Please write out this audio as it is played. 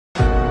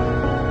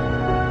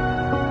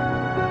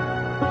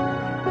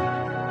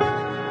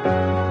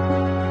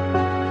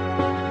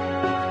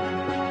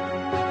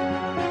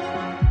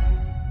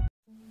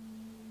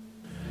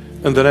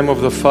In the name of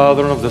the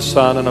Father, and of the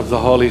Son, and of the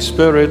Holy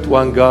Spirit,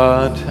 one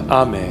God.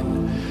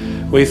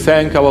 Amen. We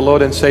thank our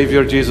Lord and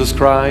Savior Jesus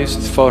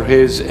Christ for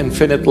His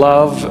infinite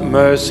love,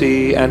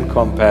 mercy, and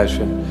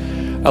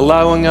compassion,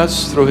 allowing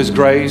us through His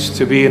grace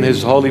to be in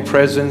His holy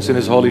presence, in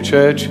His holy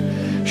church,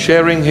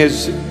 sharing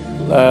His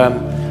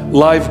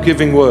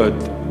life-giving word,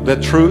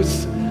 the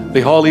truth,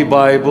 the Holy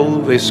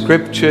Bible, the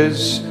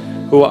Scriptures,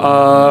 who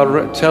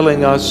are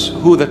telling us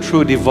who the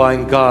true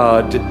divine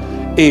God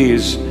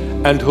is,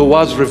 and who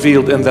was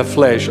revealed in the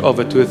flesh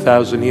over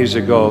 2,000 years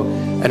ago,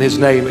 and His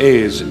name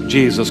is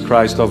Jesus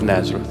Christ of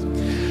Nazareth.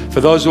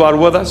 For those who are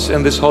with us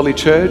in this holy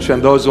church and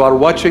those who are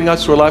watching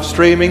us through live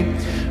streaming,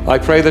 I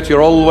pray that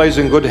you're always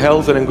in good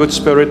health and in good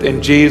spirit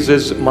in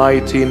Jesus'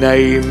 mighty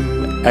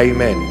name.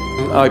 Amen.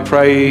 I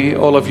pray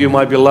all of you,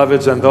 my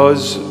beloveds, and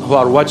those who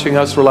are watching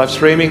us through live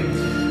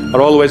streaming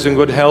are always in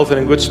good health and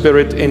in good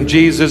spirit in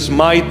Jesus'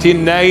 mighty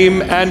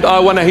name. And I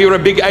want to hear a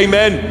big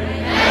amen.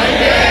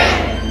 Amen.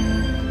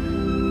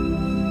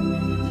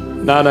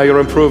 No, you're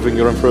improving,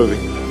 you're improving.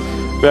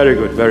 Very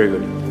good, very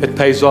good. It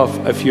pays off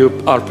if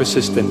you are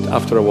persistent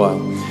after a while.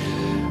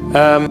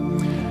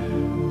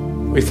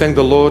 We thank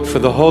the Lord for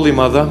the Holy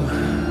Mother,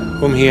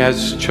 whom He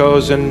has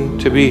chosen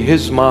to be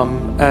His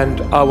mom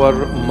and our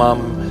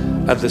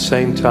mom at the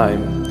same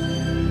time,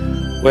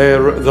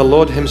 where the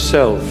Lord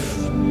Himself,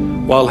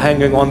 while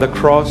hanging on the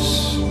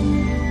cross,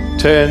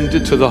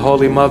 turned to the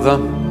Holy Mother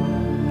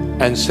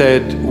and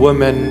said,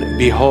 "Woman,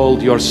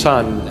 behold your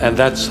son." And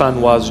that son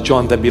was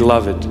John the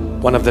Beloved,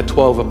 one of the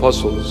 12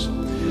 apostles.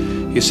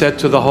 He said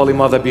to the Holy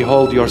Mother,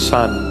 "Behold your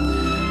son."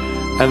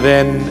 And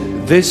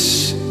then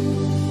this,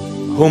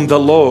 whom the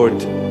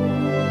Lord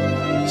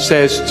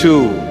says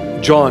to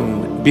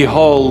John,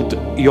 "Behold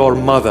your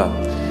mother."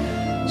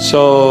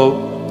 So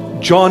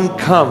John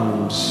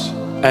comes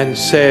and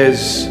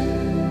says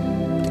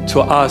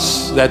to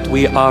us that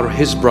we are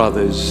his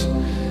brothers.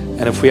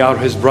 And if we are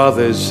his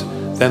brothers,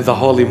 then the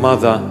Holy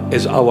Mother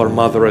is our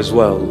mother as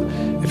well.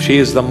 If she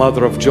is the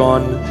mother of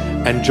John,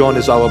 and John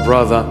is our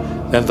brother,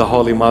 then the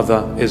Holy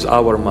Mother is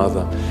our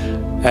mother.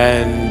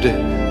 And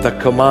the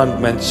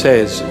commandment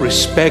says,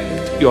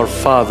 respect your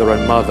father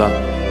and mother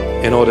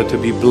in order to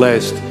be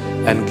blessed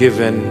and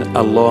given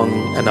a long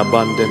and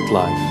abundant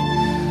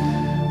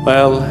life.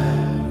 Well,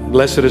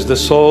 blessed is the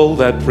soul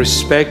that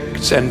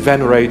respects and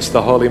venerates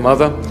the Holy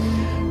Mother,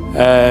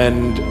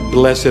 and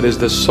blessed is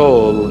the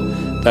soul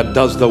that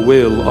does the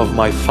will of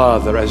my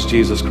Father, as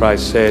Jesus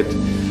Christ said.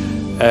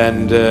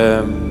 And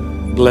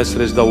blessed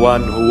is the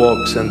one who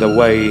walks in the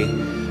way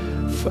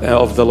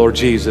of the Lord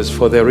Jesus,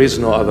 for there is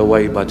no other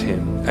way but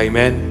Him.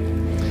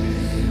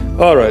 Amen.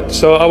 All right,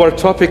 so our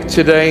topic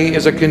today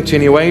is a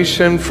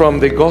continuation from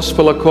the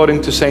Gospel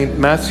according to St.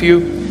 Matthew.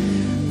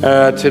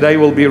 Today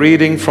we'll be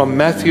reading from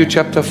Matthew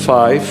chapter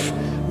 5,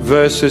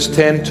 verses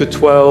 10 to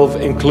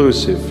 12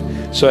 inclusive.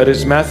 So it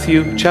is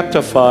Matthew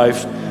chapter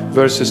 5,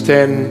 verses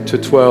 10 to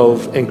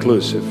 12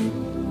 inclusive.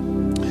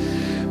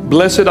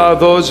 Blessed are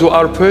those who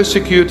are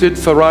persecuted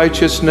for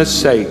righteousness'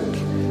 sake,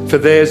 for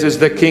theirs is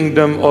the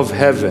kingdom of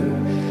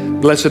heaven.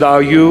 Blessed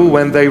are you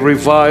when they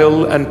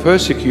revile and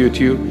persecute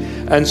you,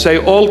 and say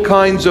all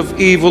kinds of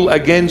evil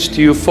against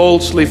you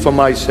falsely for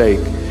my sake.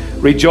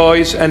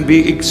 Rejoice and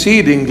be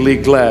exceedingly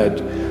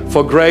glad,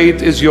 for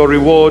great is your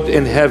reward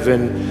in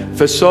heaven.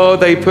 For so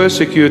they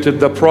persecuted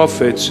the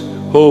prophets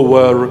who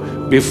were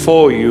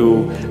before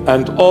you.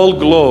 And all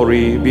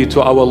glory be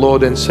to our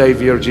Lord and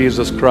Savior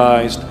Jesus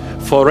Christ,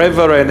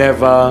 forever and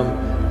ever.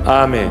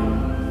 Amen.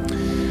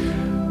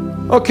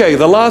 Okay,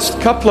 the last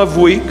couple of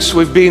weeks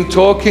we've been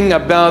talking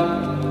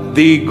about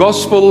the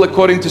Gospel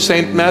according to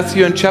St.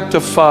 Matthew in chapter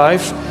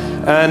 5,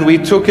 and we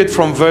took it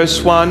from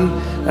verse 1,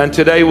 and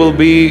today we'll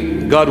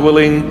be, God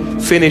willing,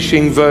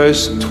 finishing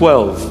verse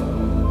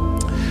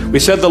 12. We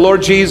said the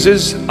Lord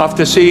Jesus,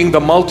 after seeing the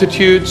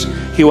multitudes,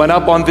 He went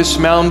up on this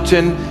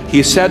mountain,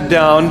 He sat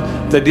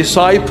down, the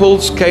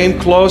disciples came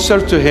closer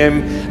to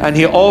Him, and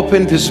He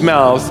opened His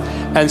mouth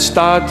and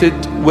started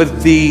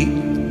with the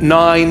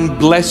 9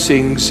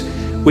 blessings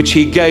which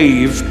He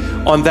gave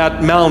on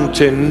that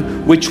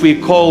mountain, which we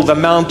call the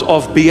Mount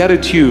of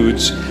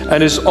Beatitudes,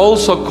 and is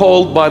also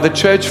called by the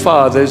Church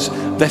Fathers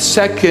the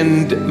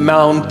second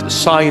Mount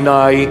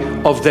Sinai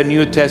of the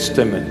New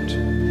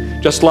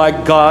Testament. Just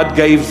like God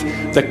gave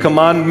the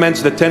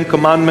commandments, the 10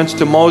 commandments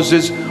to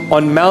Moses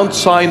on Mount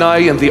Sinai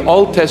in the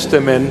Old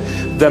Testament,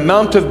 the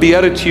Mount of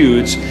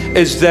Beatitudes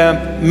is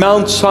the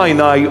Mount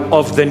Sinai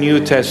of the New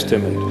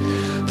Testament.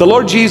 The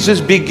Lord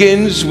Jesus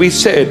begins, He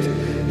said,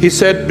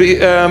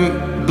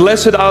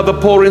 blessed are the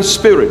poor in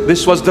spirit.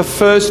 This was the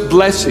first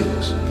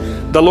blessings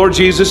the Lord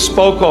Jesus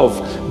spoke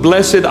of.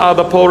 Blessed are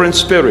the poor in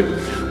spirit.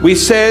 We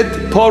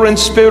said, poor in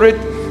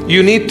spirit,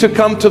 you need to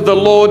come to the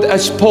Lord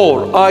as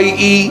poor,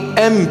 i.e.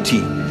 empty.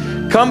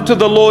 Come to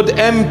the Lord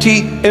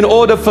empty in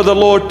order for the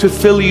Lord to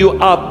fill you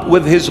up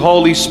with His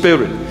Holy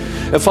Spirit.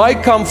 If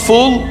I come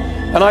full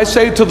and I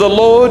say to the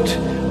Lord,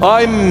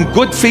 I'm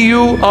good for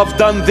you. I've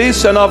done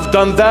this and I've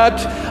done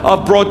that.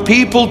 I've brought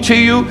people to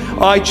you.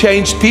 I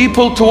changed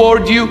people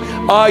toward you.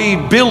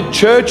 I built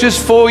churches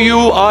for you.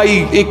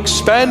 I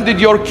expanded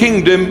your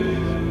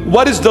kingdom.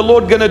 What is the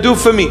Lord going to do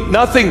for me?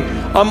 Nothing.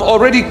 I'm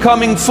already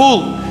coming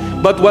full.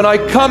 But when I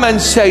come and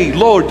say,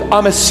 Lord,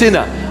 I'm a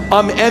sinner,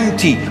 I'm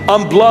empty,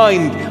 I'm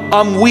blind,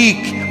 I'm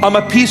weak, I'm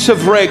a piece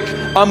of wreck,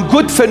 I'm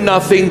good for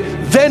nothing,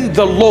 then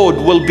the Lord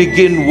will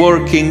begin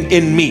working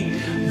in me.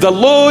 The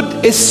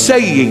Lord is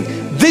saying,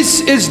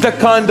 this is the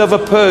kind of a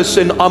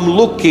person I'm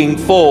looking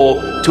for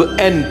to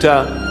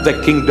enter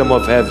the kingdom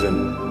of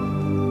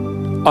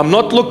heaven. I'm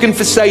not looking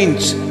for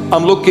saints,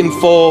 I'm looking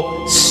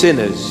for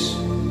sinners,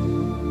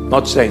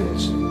 not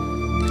saints.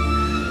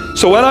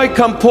 So when I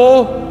come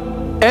poor,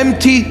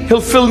 empty,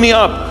 He'll fill me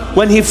up.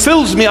 When He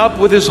fills me up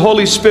with His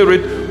Holy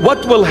Spirit,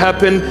 what will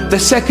happen? The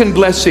second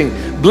blessing,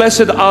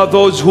 blessed are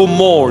those who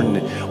mourn.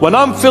 When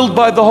I'm filled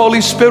by the Holy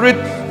Spirit,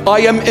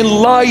 I am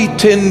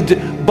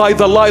enlightened by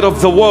the light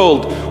of the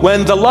world.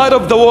 When the light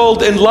of the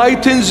world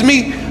enlightens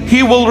me,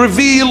 He will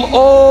reveal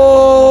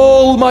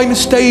all my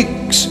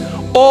mistakes,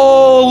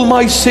 all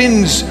my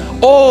sins,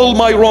 all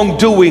my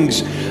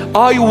wrongdoings.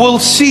 I will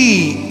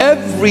see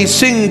every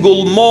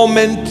single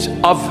moment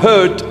I've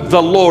hurt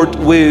the Lord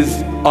with.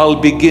 I'll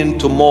begin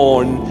to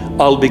mourn.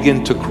 I'll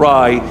begin to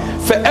cry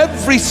for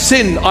every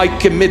sin I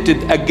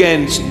committed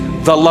against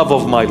the love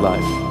of my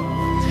life.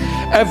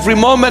 Every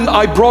moment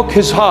I broke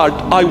His heart,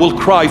 I will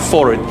cry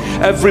for it.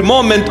 Every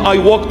moment I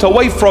walked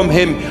away from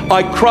Him,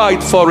 I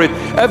cried for it.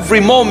 Every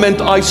moment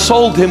I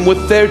sold Him with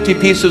 30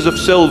 pieces of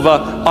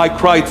silver, I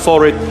cried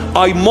for it.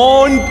 I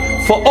mourned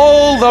for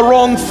all the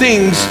wrong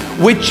things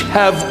which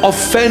have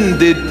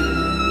offended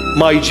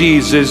my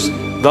Jesus,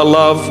 the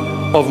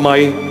love of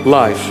my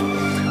life.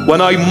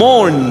 When I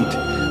mourned,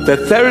 the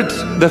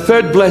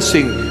third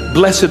blessing,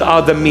 blessed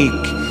are the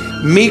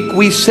meek. Meek,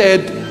 we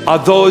said, are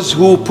those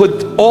who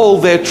put all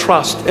their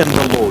trust in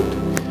the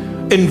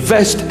Lord.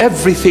 Invest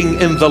everything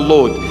in the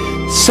Lord.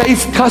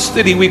 Safe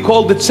custody, we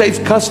called it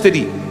safe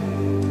custody.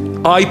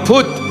 I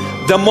put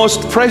the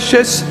most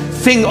precious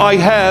thing I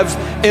have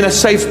in a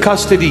safe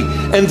custody,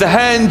 in the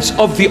hands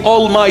of the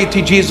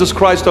Almighty Jesus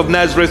Christ of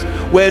Nazareth,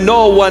 where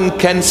no one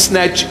can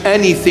snatch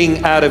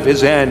anything out of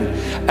His hand.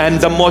 And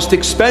the most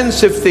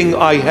expensive thing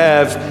I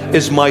have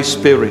is my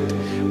spirit.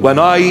 When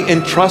I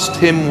entrust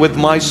Him with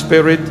my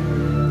spirit,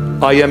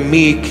 I am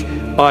meek,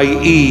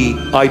 i.e.,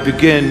 I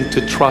begin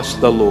to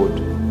trust the Lord.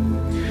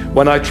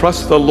 When I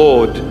trust the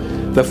Lord,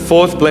 the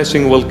fourth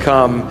blessing will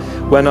come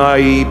when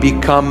I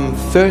become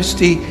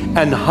thirsty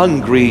and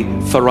hungry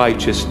for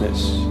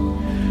righteousness.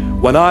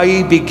 When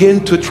I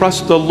begin to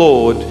trust the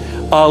Lord,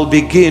 I'll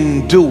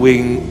begin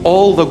doing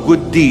all the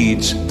good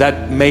deeds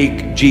that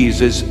make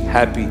Jesus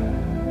happy.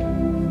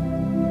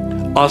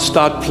 I'll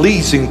start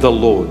pleasing the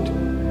Lord.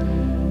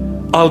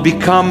 I'll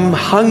become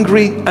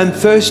hungry and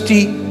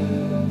thirsty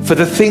for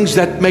the things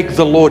that make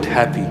the Lord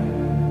happy,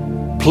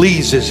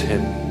 pleases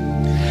Him.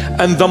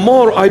 And the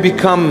more I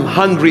become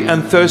hungry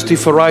and thirsty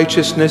for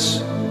righteousness,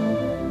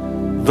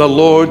 the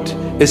Lord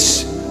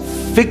is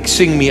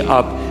fixing me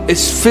up,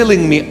 is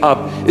filling me up,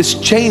 is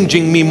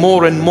changing me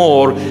more and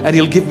more, and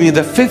He'll give me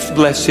the fifth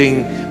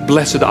blessing,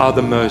 blessed are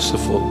the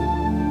merciful.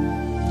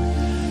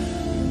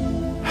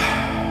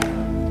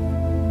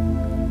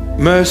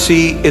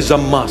 Mercy is a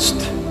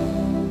must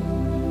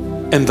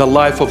in the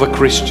life of a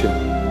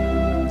Christian.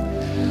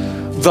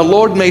 The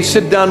Lord may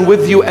sit down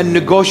with you and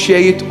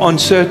negotiate on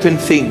certain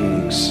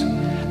things,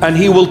 and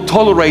He will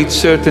tolerate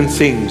certain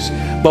things.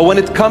 But when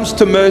it comes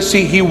to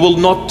mercy, He will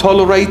not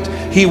tolerate,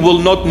 He will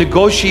not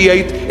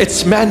negotiate.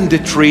 It's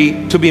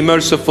mandatory to be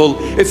merciful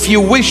if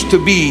you wish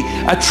to be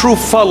a true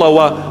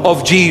follower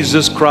of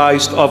Jesus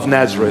Christ of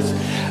Nazareth.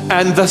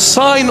 And the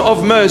sign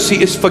of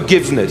mercy is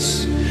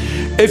forgiveness.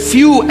 If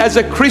you as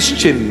a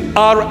Christian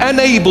are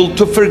unable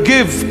to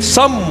forgive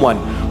someone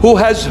who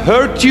has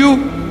hurt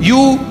you,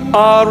 you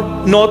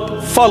are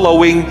not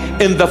following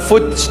in the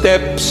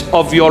footsteps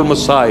of your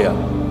Messiah,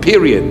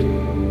 period.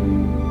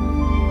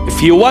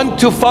 If you want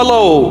to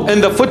follow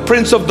in the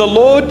footprints of the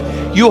Lord,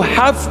 you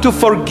have to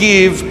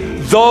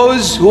forgive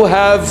those who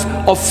have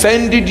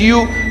offended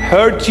you,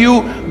 hurt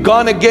you,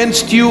 gone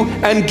against you,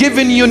 and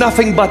given you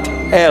nothing but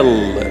hell.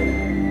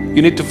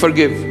 You need to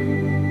forgive.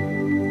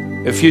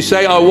 If you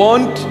say, I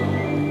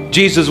won't,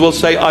 Jesus will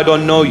say, I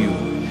don't know you.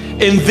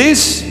 In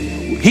this,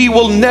 He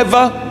will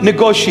never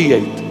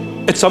negotiate.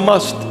 It's a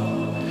must.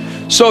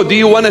 So do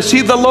you want to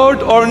see the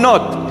Lord or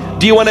not?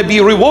 Do you want to be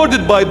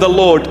rewarded by the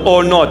Lord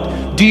or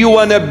not? Do you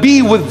want to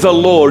be with the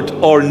Lord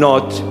or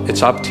not?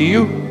 It's up to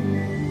you.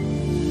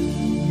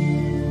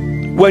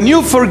 When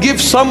you forgive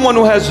someone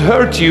who has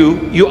hurt you,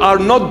 you are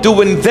not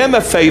doing them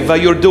a favor,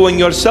 you're doing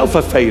yourself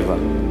a favor.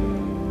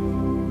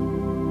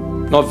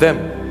 Not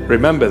them.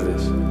 Remember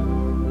this.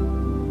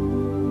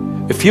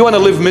 If you want to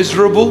live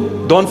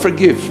miserable, don't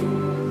forgive.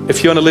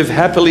 If you want to live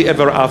happily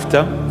ever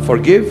after,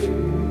 forgive.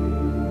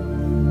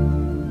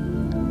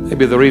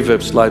 Maybe the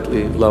reverb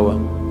slightly lower,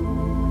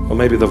 or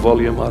maybe the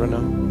volume, I don't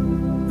know.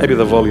 Maybe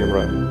the volume,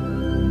 right?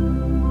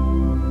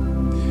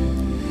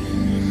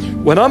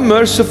 When I'm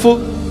merciful,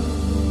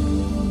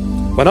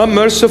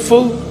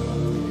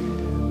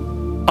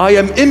 I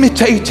am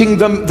imitating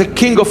the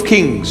King of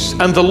Kings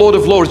and the Lord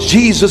of Lords,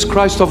 Jesus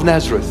Christ of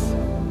Nazareth.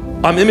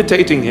 I'm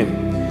imitating him.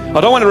 I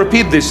don't want to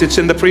repeat this, it's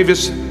in the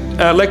previous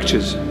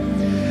lectures.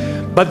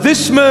 But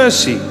this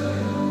mercy,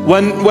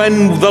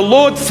 when the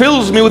Lord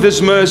fills me with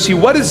his mercy,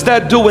 what is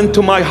that doing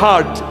to my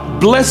heart?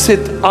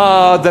 Blessed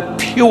are the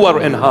pure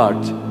in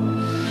heart.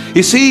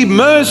 You see,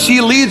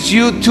 mercy leads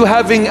you to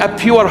having a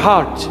pure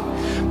heart.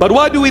 But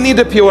why do we need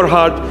a pure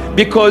heart?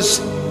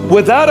 Because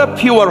without a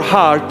pure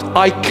heart,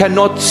 I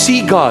cannot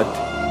see God.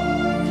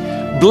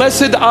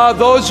 Blessed are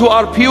those who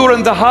are pure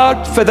in the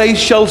heart, for they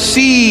shall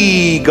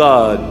see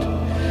God.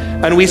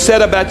 And we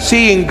said about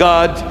seeing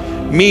God,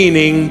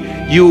 meaning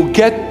you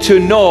get to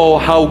know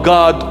how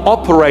God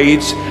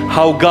operates,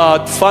 how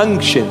God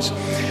functions.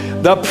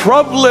 The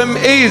problem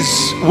is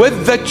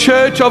with the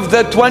church of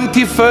the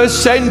 21st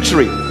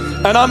century,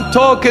 and I'm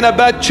talking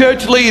about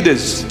church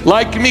leaders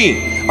like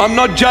me. I'm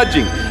not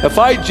judging. If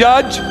I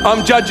judge,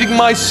 I'm judging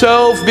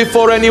myself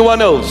before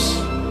anyone else.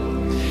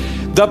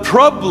 The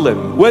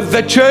problem with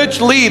the church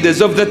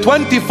leaders of the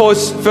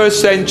 21st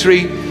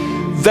century,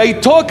 they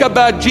talk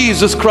about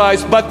Jesus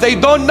Christ, but they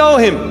don't know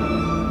him.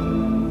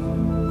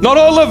 Not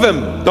all of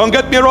them, don't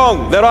get me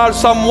wrong. There are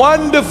some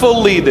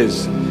wonderful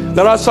leaders.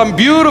 There are some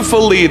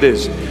beautiful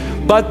leaders.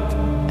 But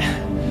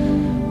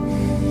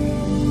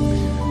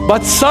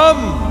some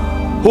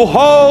who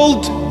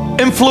hold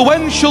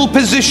influential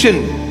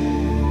position,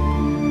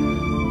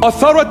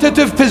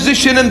 authoritative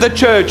position in the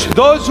church,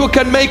 those who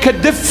can make a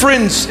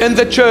difference in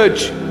the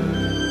church,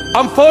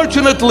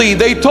 unfortunately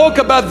they talk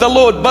about the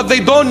Lord, but they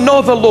don't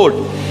know the Lord.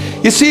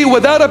 You see,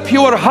 without a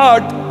pure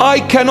heart, I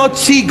cannot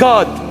see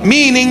God,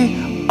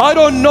 meaning I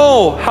don't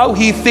know how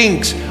he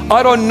thinks,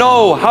 I don't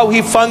know how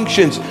he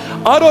functions,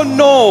 I don't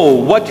know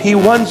what he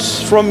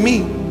wants from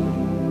me.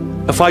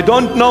 If I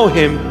don't know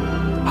him,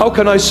 how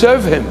can I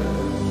serve him?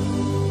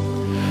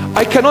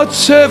 I cannot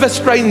serve a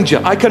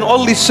stranger. I can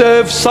only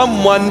serve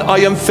someone I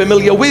am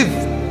familiar with.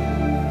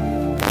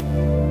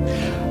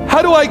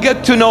 How do I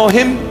get to know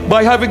him?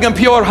 By having a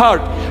pure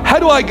heart. How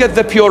do I get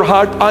the pure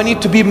heart? I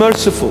need to be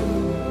merciful.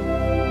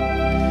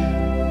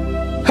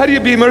 How do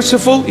you be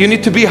merciful? You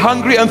need to be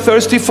hungry and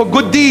thirsty for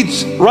good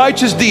deeds,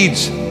 righteous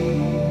deeds.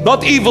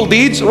 Not evil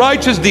deeds,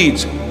 righteous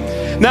deeds.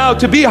 Now,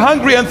 to be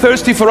hungry and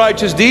thirsty for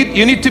righteous deed,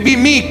 you need to be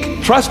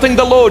meek, trusting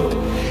the Lord.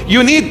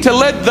 You need to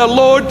let the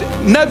Lord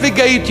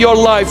navigate your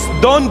life.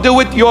 Don't do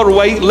it your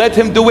way, let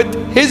him do it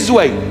his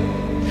way.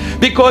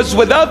 Because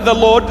without the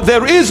Lord,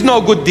 there is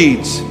no good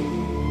deeds.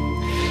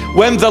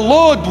 When the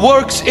Lord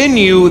works in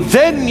you,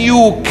 then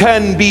you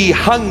can be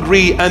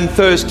hungry and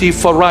thirsty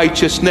for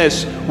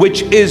righteousness,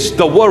 which is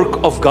the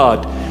work of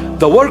God.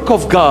 The work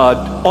of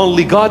God,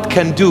 only God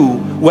can do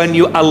when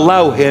you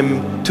allow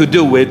him to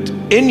do it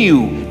in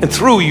you and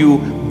through you,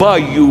 by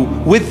you,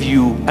 with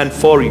you, and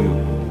for you.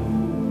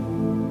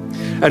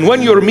 And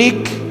when you're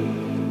meek,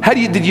 how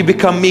did you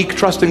become meek,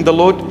 trusting the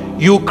Lord?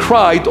 You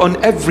cried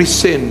on every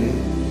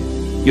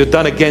sin you've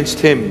done against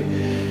him.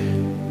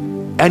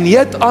 And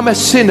yet I'm a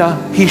sinner,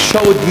 he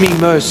showed me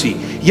mercy.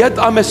 Yet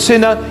I'm a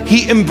sinner,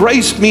 he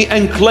embraced me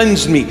and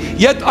cleansed me.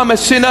 Yet I'm a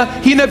sinner,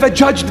 he never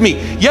judged me.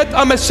 Yet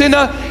I'm a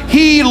sinner,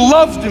 he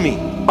loved me.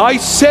 I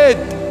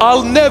said,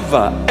 I'll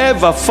never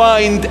ever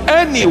find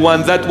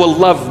anyone that will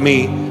love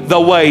me the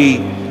way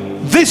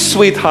this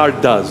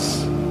sweetheart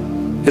does.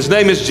 His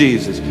name is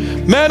Jesus.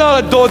 Man, I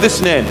adore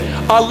this man.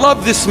 I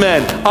love this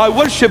man. I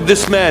worship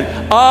this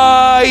man.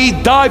 I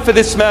die for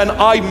this man.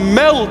 I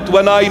melt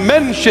when I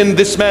mention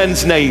this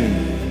man's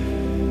name.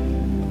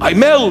 I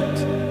melt.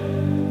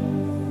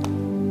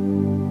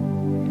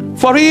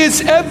 For he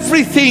is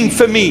everything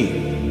for me.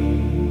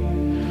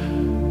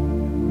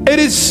 It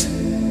is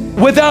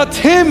without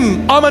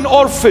him I'm an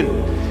orphan.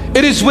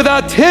 It is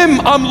without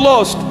him I'm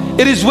lost.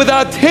 It is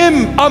without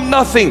him I'm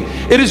nothing.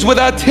 It is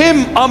without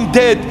him I'm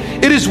dead.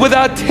 It is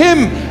without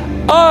him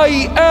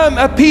I am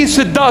a piece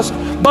of dust.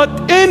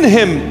 But in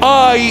him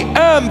I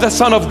am the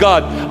Son of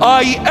God.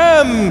 I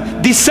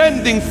am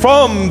descending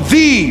from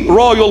the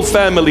royal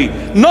family.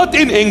 Not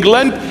in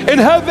England, in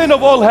heaven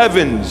of all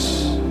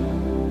heavens.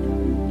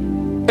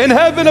 In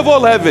heaven of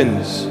all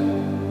heavens.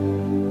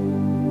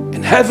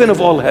 In heaven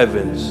of all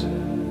heavens.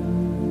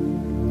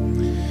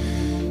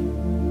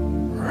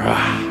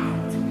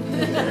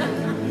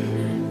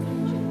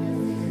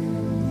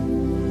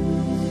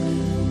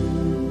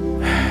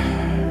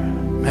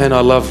 Man,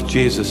 I love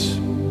Jesus.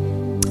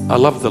 I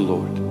love the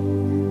Lord.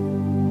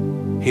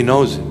 He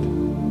knows it.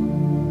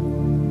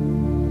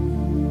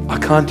 I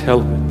can't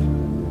help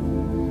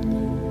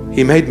it.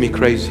 He made me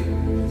crazy.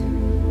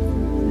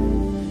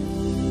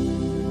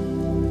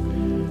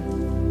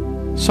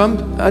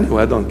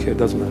 Anyway, I don't care, it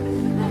doesn't matter.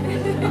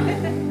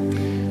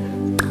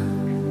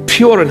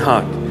 Pure in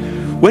heart.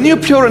 When you're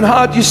pure in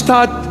heart,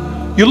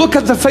 you look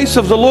at the face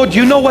of the Lord,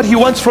 you know what he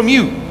wants from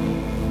you.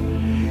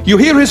 You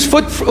hear his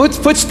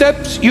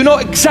footsteps, you know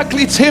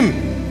exactly it's him.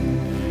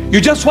 You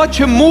just watch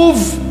him move,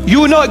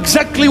 you know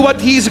exactly what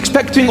he is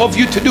expecting of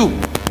you to do.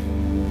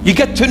 You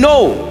get to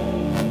know.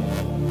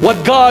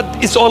 what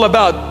God is all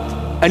about,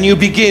 and you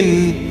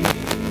begin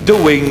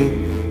doing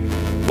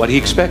what He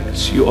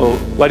expects you, or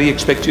what He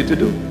expects you to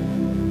do.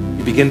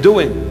 You begin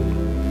doing.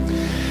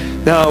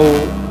 Now,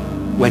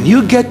 when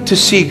you get to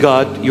see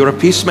God, you're a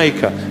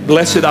peacemaker.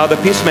 Blessed are the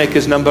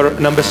peacemakers,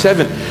 number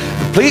 7.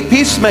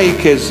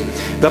 Peacemakers,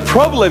 the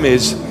problem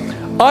is,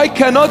 I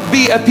cannot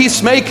be a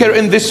peacemaker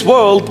in this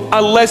world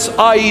unless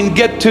I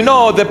get to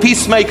know the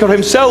peacemaker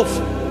himself.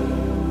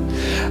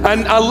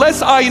 And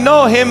unless I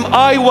know him,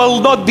 I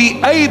will not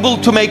be able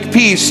to make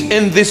peace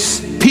in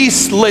this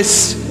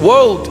peaceless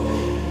world.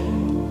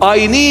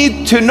 I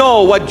need to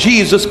know what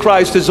Jesus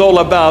Christ is all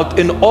about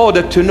in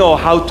order to know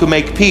how to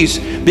make peace,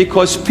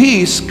 because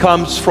peace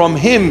comes from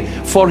Him,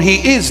 for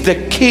He is the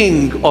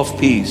King of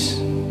peace.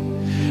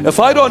 If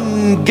I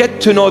don't get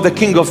to know the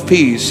King of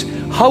peace,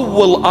 how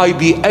will I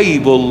be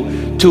able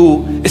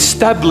to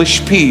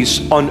establish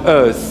peace on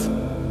earth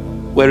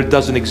where it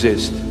doesn't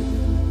exist?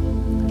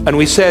 And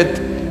we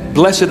said,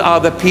 blessed are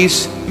the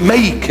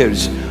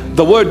peacemakers.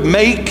 The word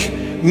make,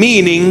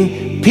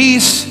 meaning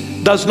peace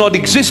does not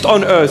exist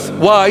on earth.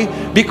 Why?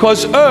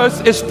 Because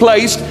earth is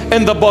placed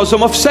in the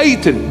bosom of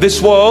Satan.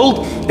 This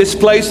world is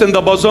placed in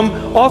the bosom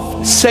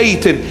of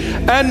Satan,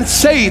 and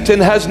Satan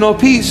has no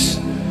peace.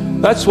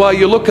 That's why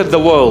you look at the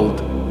world.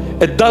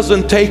 It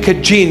doesn't take a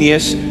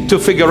genius to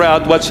figure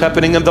out what's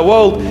happening in the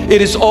world.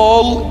 It is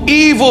all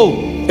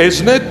evil,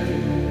 isn't it?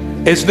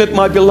 Isn't it,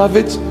 my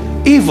beloveds?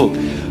 Evil.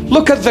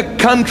 Look at the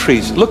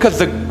countries, look at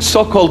the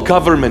so-called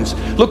governments,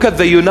 look at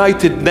the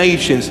United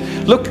Nations.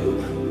 Look,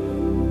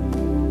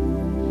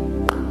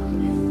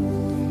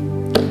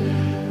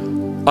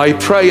 I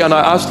pray and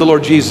I ask the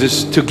Lord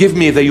Jesus to give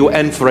me the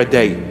UN for a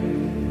day.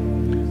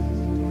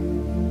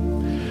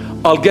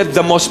 I'll get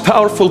the most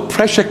powerful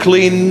pressure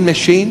clean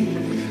machine.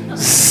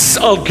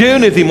 I'll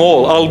gurney them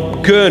all. I'll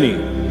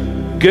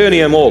gurney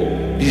them all.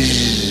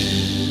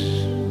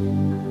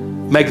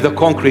 Make the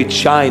concrete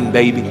shine,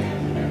 baby.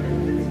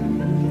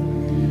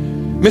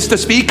 Mr.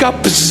 Speaker,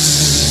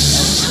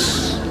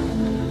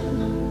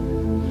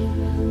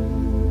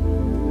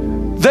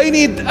 they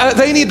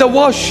need a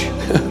wash.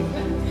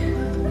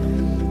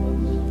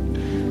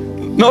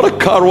 Not a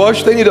car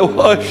wash, they need a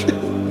wash.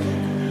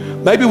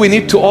 Maybe we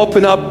need to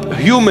open up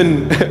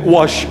human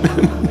wash,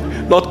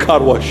 not car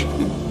wash.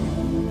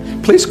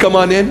 Please come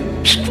on in.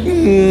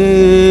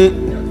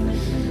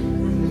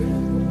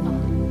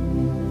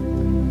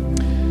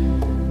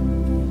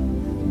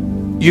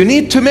 You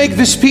need to make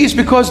this peace,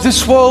 because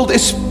this world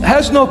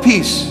has no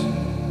peace.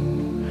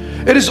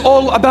 It is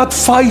all about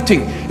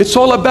fighting. It's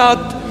all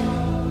about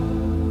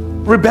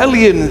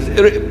rebellion,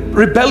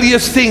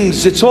 rebellious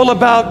things. It's all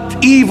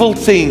about evil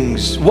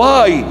things.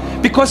 Why?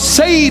 Because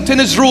Satan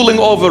is ruling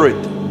over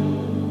it.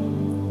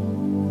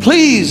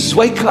 Please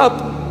wake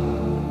up.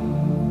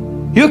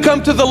 You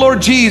come to the Lord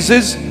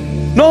Jesus,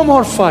 no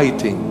more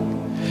fighting.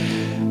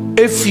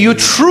 If you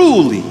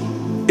truly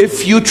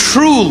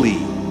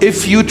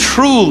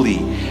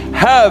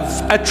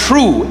have a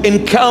true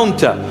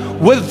encounter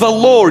with the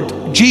Lord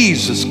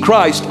Jesus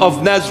Christ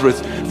of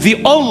Nazareth,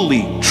 the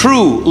only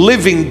true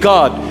living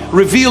God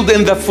revealed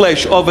in the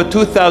flesh over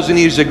 2,000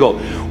 years ago,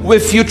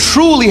 if you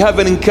truly have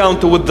an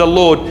encounter with the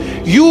Lord,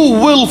 you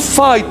will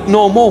fight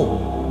no more.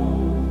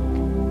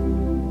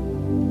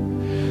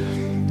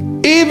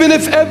 Even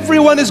if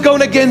everyone is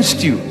going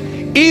against you,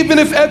 even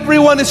if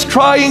everyone is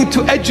trying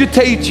to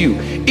agitate you,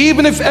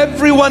 even if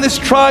everyone is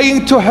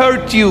trying to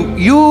hurt you,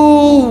 you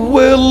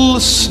will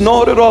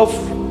snort it off.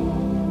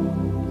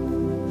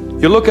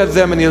 You look at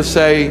them and you'll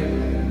say,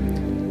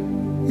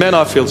 man,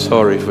 I feel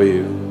sorry for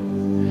you.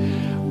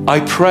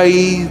 I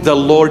pray the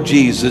Lord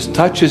Jesus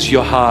touches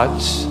your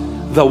hearts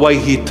the way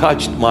He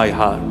touched my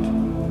heart.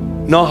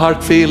 No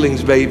hard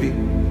feelings, baby.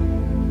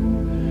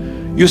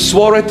 You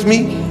swore at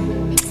me,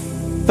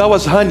 that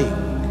was honey.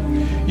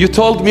 You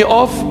told me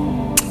off,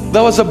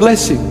 that was a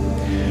blessing.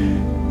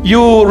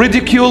 You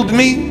ridiculed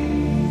me,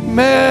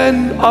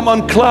 man, I'm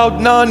on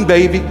cloud 9,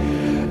 baby.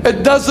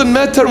 It doesn't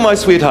matter, my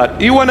sweetheart.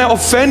 You want to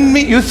offend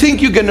me? You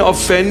think you're going to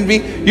offend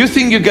me? You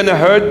think you're going to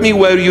hurt me,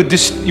 where you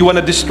want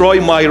to destroy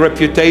my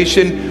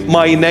reputation,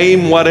 my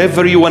name,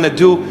 whatever you want to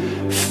do?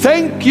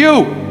 Thank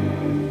you.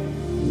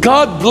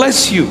 God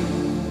bless you.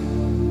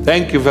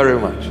 Thank you very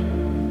much.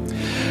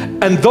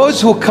 And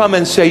those who come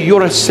and say,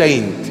 you're a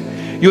saint,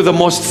 you're the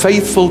most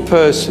faithful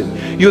person,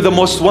 you're the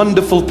most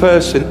wonderful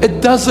person.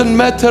 It doesn't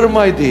matter,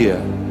 my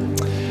dear.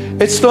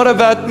 It's not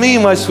about me,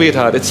 my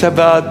sweetheart. It's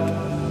about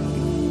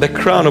the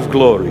crown of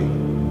glory,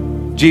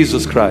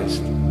 Jesus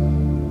Christ.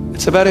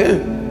 It's about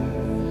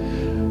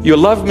Him. You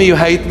love me, you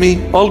hate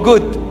me, all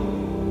good.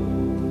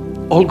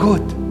 All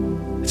good.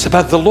 It's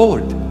about the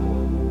Lord.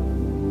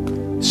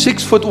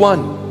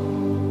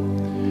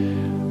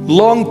 6'1",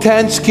 long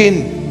tan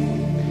skin,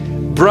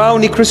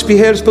 browny crispy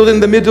hair still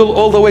in the middle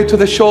all the way to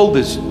the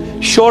shoulders,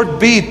 short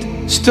beard,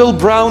 still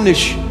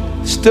brownish,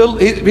 still,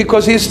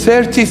 because he's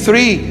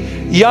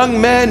 33, young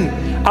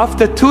man.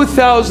 After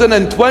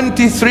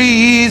 2023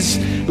 years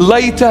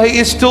later, he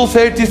is still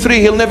 33.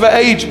 He'll never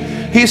age.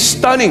 He's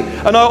stunning.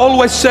 And I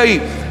always say,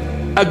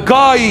 a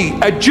guy,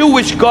 a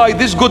Jewish guy,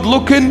 this good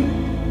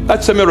looking,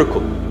 that's a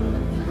miracle.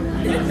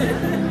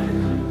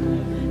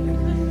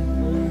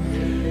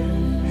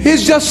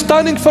 He's just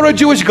stunning for a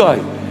Jewish guy.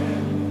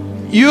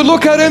 You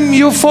look at him,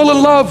 you fall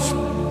in love.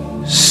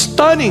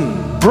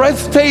 Stunning,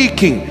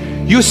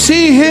 breathtaking. You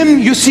see him,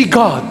 you see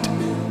God.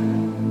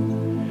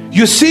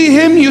 You see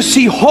him, you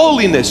see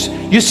holiness.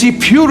 You see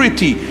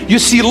purity. You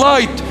see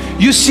light.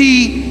 You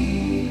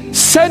see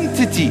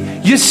sanctity.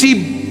 You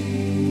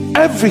see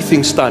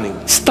everything stunning.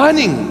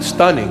 Stunning,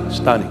 stunning,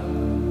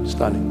 stunning,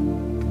 stunning.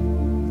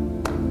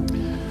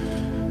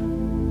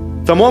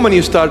 The moment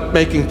you start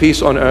making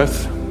peace on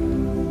earth,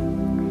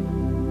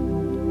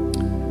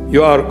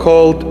 you are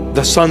called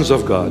the sons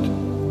of God.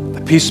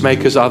 The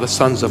peacemakers are the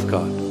sons of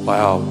God.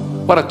 Wow,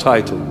 what a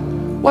title.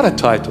 What a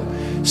title.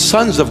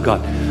 Sons of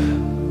God.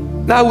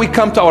 Now we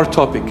come to our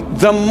topic.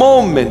 The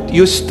moment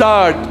you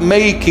start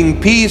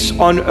making peace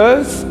on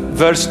earth,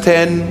 verse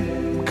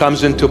 10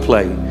 comes into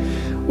play.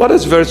 What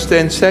does verse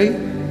 10 say?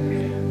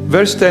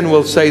 Verse 10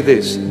 will say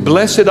this: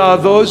 blessed are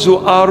those who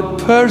are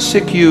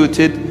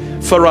persecuted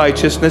for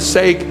righteousness'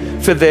 sake,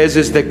 for theirs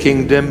is the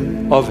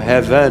kingdom of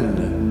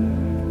heaven.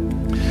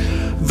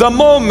 The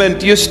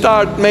moment you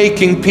start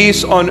making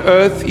peace on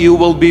earth, you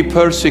will be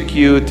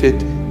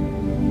persecuted.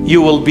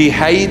 You will be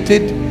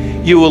hated.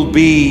 You will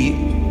be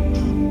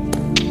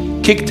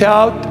kicked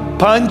out,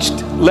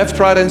 punched, left,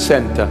 right, and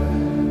center.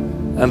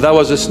 And that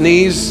was a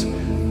sneeze,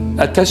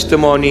 a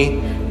testimony,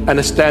 and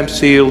a stamp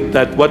seal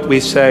that what we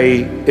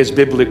say is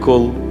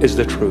biblical, is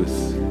the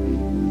truth.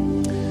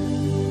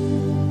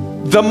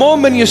 The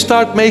moment you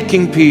start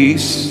making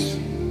peace,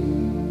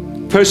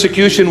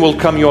 persecution will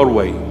come your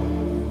way.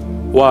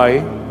 Why?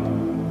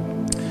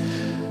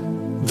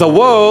 The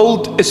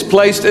world is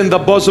placed in the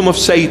bosom of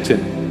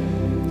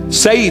Satan.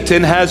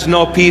 Satan has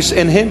no peace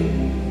in him.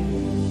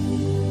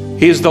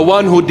 He is the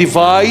one who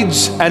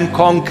divides and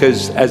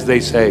conquers, as they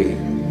say.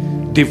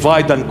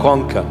 Divide and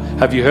conquer.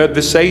 Have you heard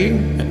the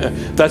saying?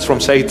 That's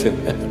from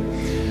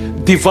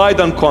Satan. Divide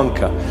and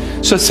conquer.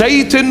 So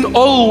Satan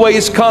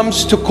always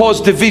comes to cause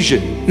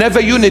division,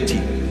 never unity.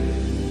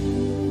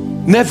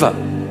 Never.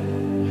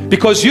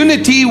 Because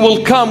unity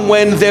will come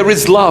when there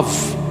is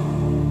love.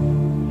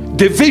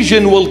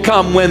 Division will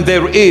come when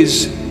there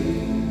is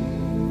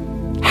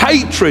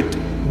hatred,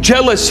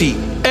 jealousy,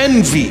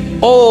 envy,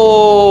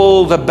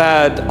 all the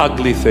bad,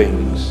 ugly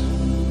things.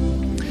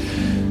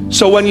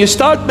 So when you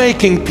start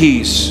making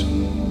peace,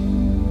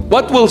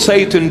 what will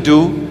Satan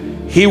do?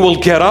 He will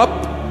get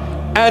up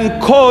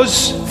and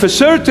cause, for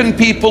certain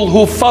people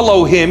who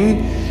follow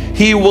him,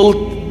 he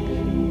will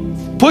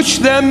push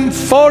them,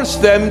 force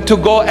them to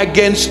go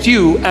against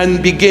you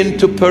and begin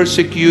to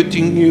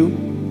persecuting you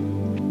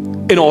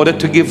in order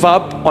to give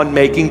up on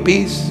making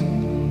peace.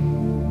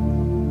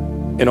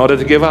 In order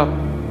to give up.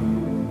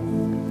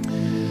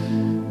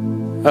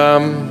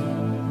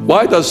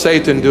 Why does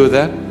Satan do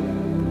that?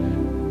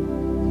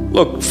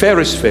 Look, fair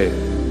is fair.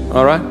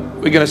 All right?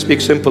 We're going to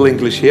speak simple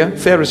English here.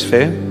 Fair is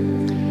fair.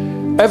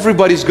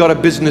 Everybody's got a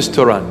business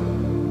to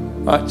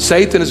run. Right?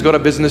 Satan has got a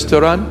business to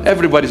run.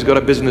 Everybody's got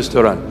a business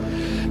to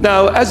run.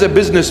 Now, as a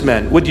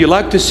businessman, would you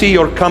like to see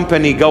your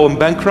company going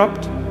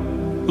bankrupt?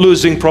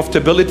 Losing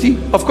profitability?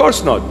 Of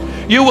course not.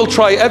 You will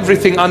try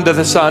everything under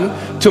the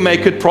sun to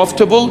make it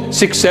profitable,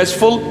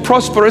 successful,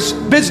 prosperous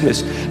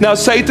business. Now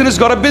Satan has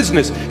got a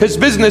business. His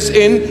business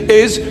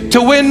is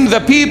to win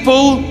the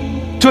people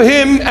to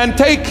him and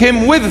take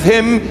him with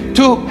him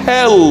to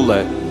hell.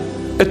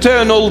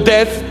 Eternal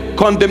death,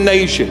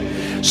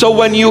 condemnation. So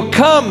when you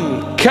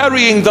come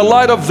carrying the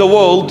light of the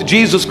world,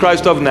 Jesus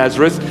Christ of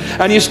Nazareth,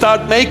 and you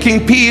start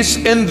making peace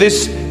in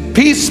this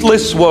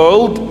peaceless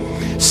world,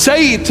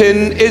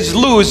 Satan is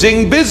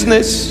losing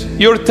business.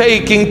 You're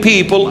taking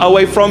people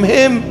away from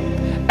him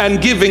and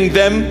giving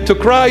them to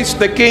Christ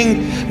the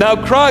King. Now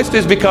Christ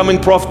is becoming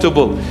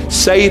profitable.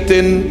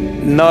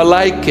 Satan not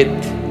like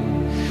it.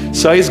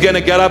 So he's going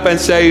to get up and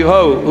say,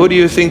 oh, who do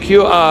you think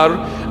you are?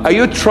 Are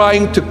you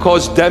trying to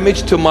cause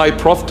damage to my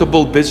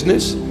profitable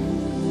business?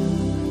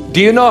 Do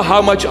you know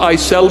how much I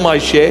sell my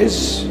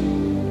shares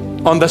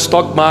on the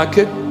stock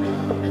market?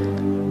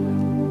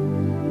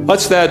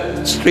 What's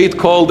that street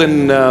called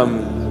in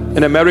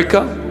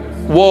America?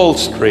 Wall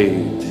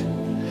Street.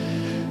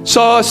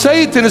 So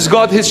Satan has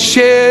got his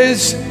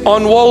shares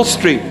on Wall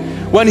Street.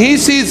 When he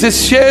sees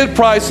his share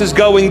prices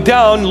going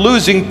down,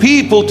 losing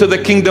people to the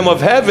kingdom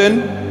of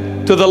heaven,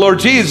 to the Lord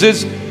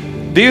Jesus,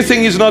 do you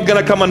think he's not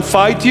going to come and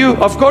fight you?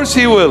 Of course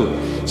he will.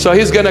 So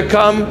he's going to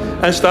come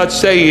and start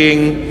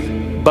saying,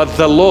 but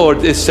the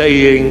Lord is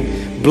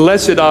saying,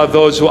 blessed are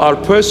those who are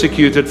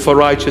persecuted for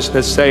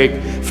righteousness' sake,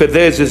 for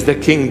theirs is the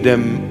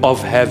kingdom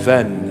of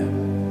heaven.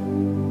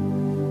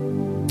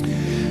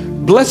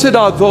 Blessed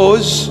are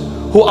those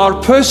who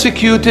are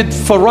persecuted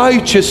for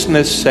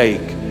righteousness'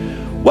 sake.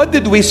 What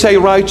did we say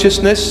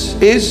righteousness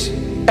is?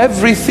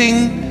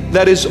 Everything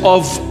that is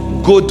of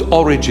good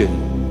origin.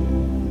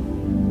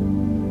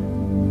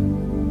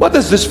 What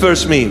does this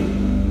verse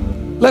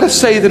mean? Let us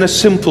say it in a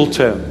simple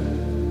term.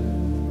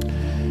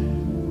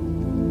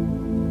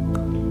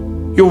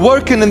 You're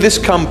working in this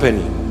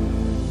company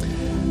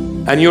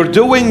and you're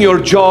doing your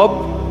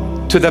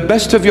job to the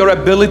best of your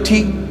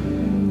ability.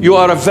 You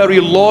are a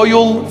very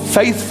loyal,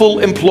 faithful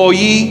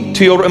employee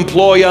to your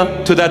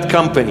employer, to that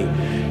company.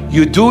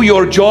 You do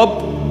your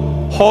job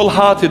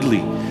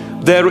wholeheartedly.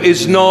 There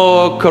is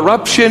no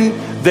corruption,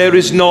 there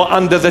is no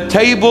under the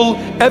table,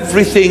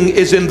 everything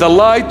is in the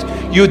light.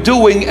 You're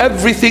doing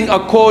everything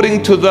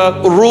according to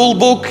the rule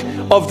book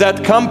of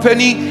that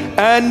company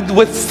and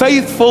with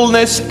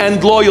faithfulness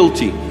and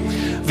loyalty.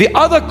 The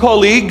other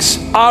colleagues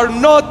are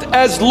not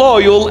as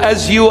loyal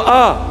as you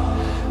are.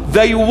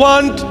 They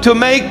want to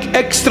make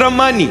extra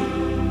money.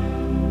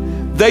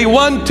 They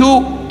want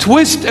to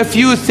twist a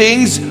few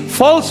things,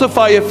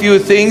 falsify a few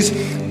things,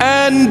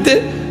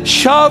 and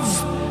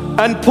shove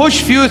and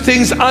push few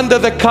things under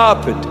the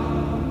carpet.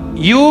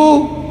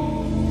 You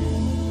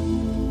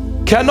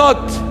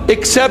cannot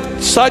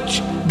accept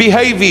such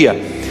behavior.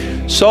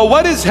 So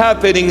what is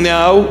happening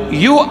now?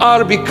 You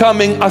are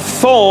becoming a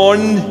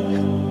thorn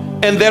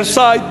in their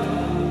side.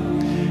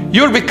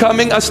 You're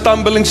becoming a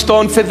stumbling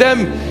stone for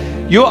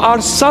them. You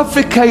are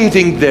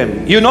suffocating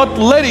them. You're not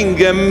letting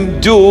them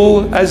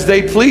do as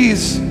they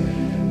please.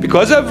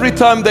 Because every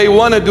time they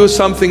want to do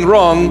something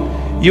wrong,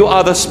 you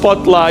are the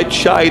spotlight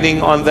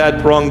shining on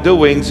that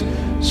wrongdoings.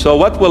 So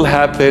what will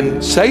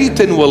happen?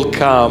 Satan will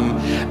come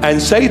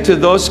and say to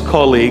those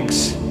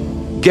colleagues,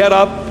 get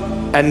up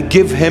and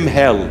give him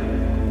hell,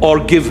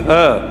 or give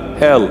her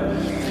hell.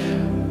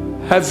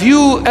 Have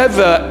you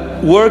ever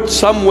worked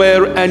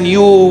somewhere and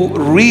you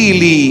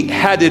really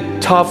had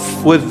it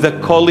tough with the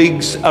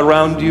colleagues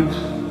around you?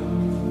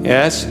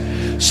 Yes.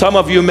 Some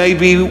of you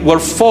maybe were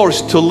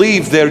forced to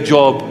leave their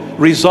job,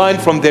 resign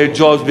from their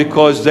jobs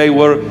because they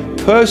were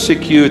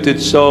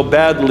persecuted so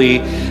badly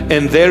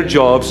in their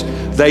jobs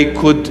they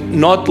could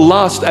not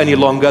last any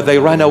longer. They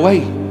ran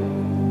away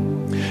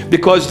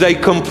because they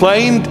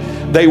complained.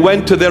 They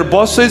went to their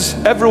bosses.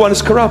 Everyone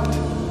is corrupt.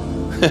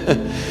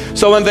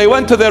 So when they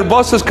went to their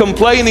bosses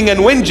complaining and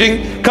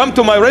whinging, come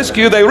to my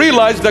rescue, they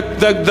realized that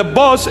the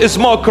boss is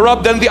more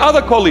corrupt than the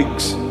other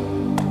colleagues.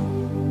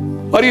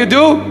 What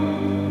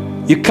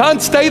do? You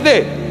can't stay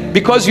there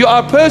because you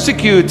are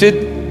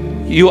persecuted.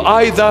 You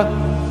either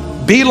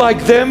be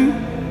like them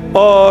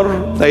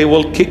or they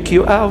will kick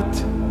you out.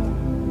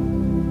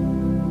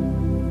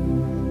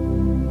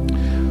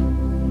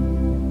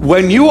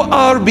 When you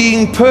are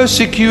being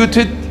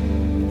persecuted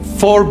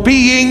for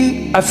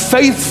being a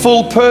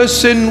faithful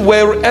person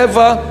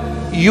wherever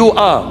you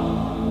are,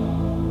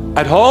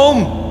 at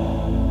home,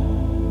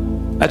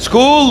 at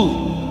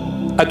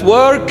school, at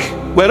work,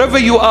 wherever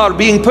you are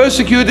being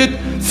persecuted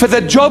for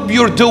the job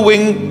you're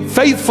doing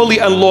faithfully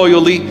and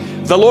loyally,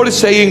 the Lord is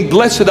saying,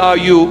 blessed are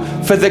you,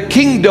 for the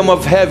kingdom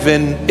of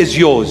heaven is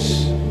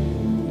yours.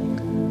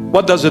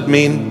 What does it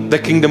mean, the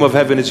kingdom of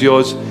heaven is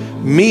yours?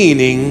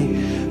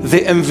 Meaning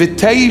the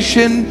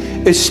invitation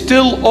is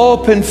still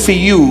open for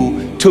you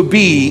to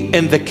be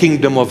in the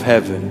kingdom of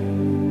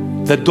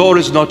heaven. The door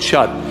is not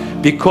shut,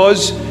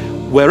 because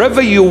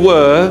wherever you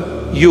were,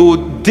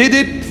 you did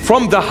it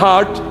from the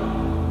heart,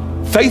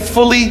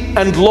 faithfully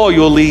and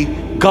loyally.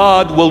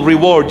 God will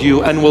reward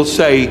you and will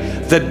say,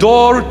 the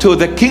door to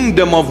the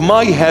kingdom of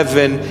my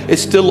heaven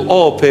is still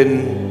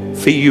open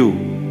for you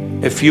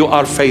if you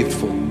are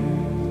faithful.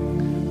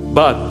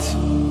 But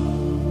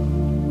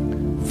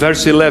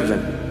verse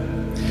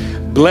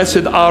 11,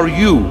 blessed are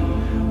you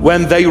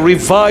when they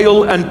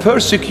revile and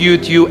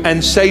persecute you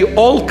and say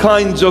all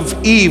kinds of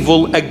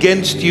evil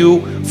against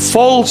you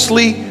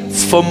falsely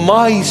for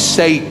my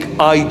sake,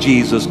 I,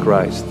 Jesus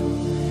Christ.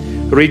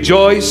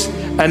 Rejoice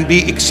and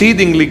be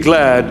exceedingly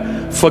glad,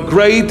 for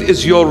great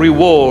is your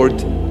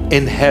reward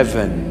in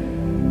heaven.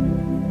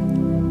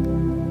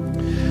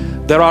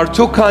 There are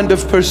two kinds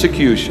of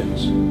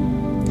persecutions.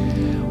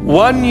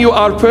 One, you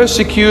are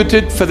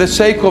persecuted for the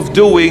sake of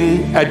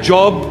doing a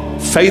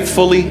job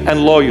faithfully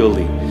and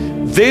loyally.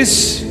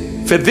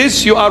 For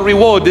this you are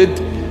rewarded.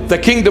 The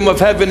kingdom of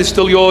heaven is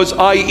still yours,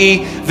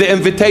 i.e. the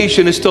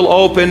invitation is still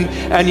open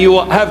and you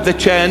have the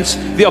chance,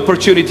 the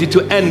opportunity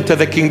to enter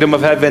the kingdom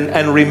of heaven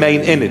and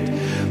remain in it.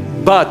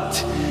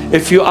 But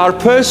if you are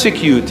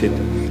persecuted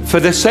for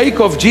the sake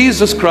of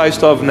Jesus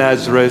Christ of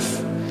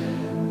Nazareth,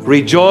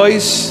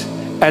 rejoice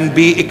and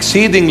be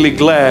exceedingly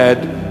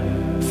glad,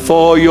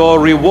 for your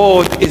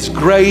reward is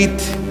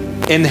great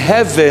in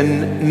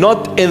heaven,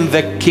 not in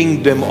the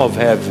kingdom of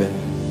heaven.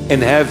 In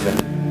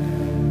heaven.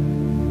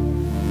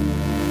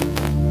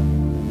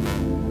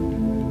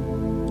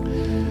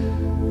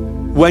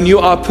 When you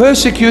are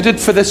persecuted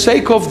for the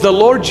sake of the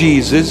Lord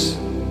Jesus,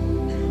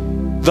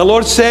 the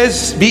Lord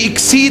says, be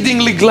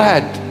exceedingly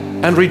glad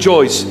and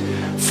rejoice,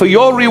 for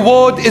your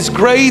reward is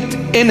great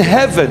in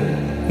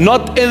heaven,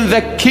 not in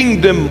the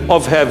kingdom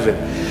of heaven.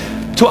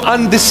 To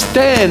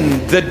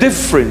understand the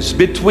difference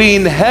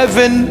between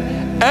heaven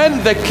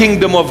and the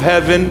kingdom of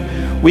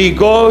heaven, we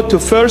go to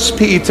 1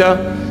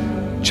 Peter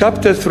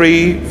chapter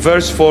 3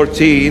 verse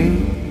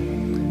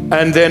 14,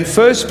 and then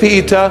 1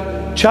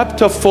 Peter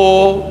chapter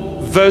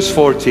 4 verse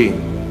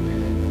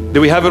 14.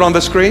 Do we have it on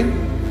the screen?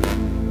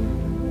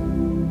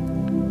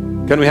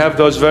 Can we have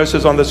those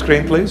verses on the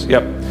screen, please?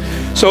 Yep.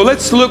 So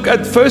let's look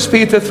at 1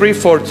 Peter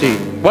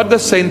 3:14. What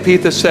does St.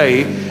 Peter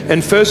say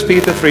in 1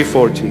 Peter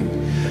 3:14?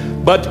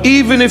 But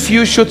even if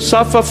you should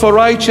suffer for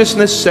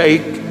righteousness'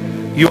 sake,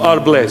 you are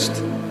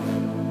blessed.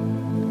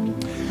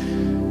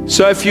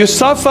 So if you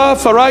suffer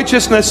for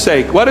righteousness'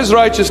 sake, what is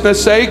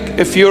righteousness' sake?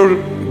 If you're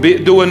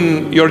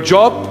doing your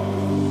job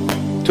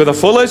to the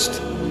fullest,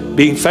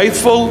 being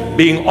faithful,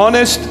 being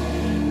honest,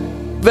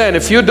 then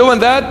if you're doing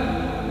that,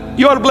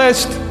 you are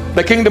blessed.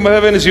 The kingdom of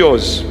heaven is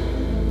yours.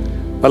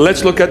 But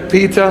let's look at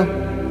Peter,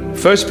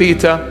 1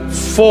 Peter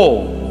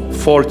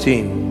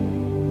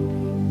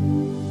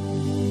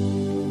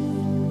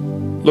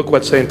 4:14. Look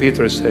what St.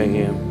 Peter is saying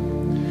here.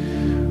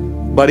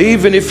 But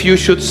even if you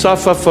should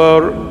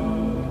suffer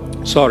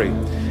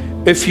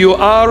if you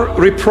are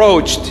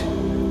reproached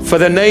for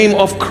the name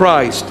of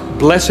Christ,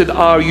 blessed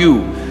are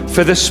you,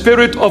 for the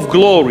Spirit of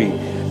glory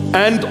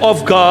and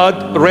of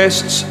God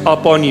rests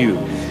upon you.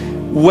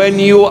 When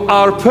you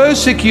are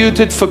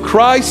persecuted for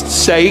Christ's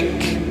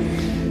sake,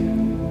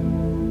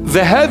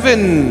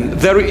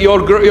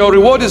 your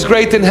reward is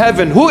great in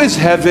heaven. Who is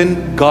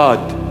heaven? God.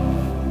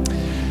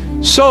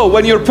 So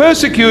when you're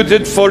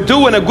persecuted for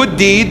doing a good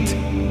deed,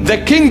 the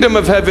kingdom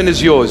of heaven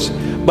is yours.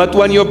 But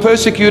when you're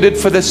persecuted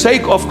for the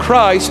sake of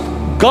Christ,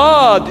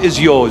 God is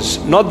yours,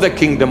 not the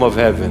kingdom of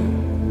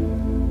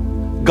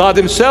heaven. God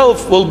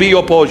himself will be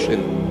your portion.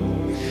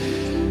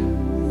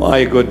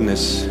 My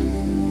goodness.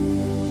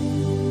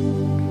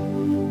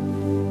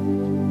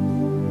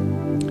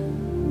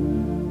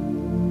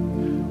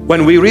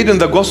 When we read in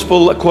the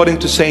Gospel according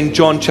to St.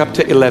 John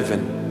chapter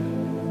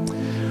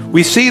 11,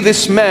 we see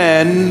this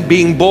man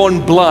being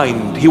born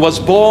blind. He was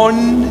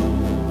born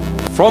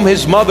from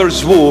his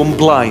mother's womb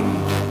blind.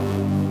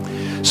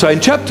 So in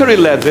chapter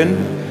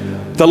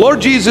 11, the Lord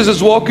Jesus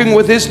is walking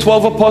with his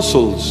 12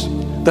 apostles.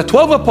 The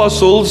 12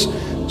 apostles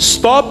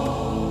stopped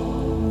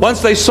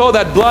once they saw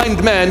that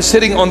blind man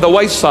sitting on the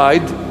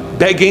wayside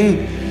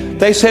begging.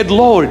 They said,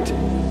 Lord,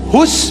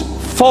 whose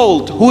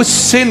fault, whose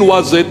sin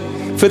was it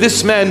for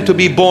this man to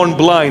be born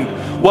blind?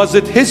 Was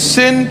it his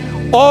sin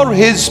or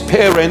his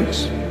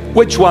parents?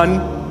 Which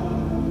one?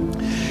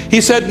 He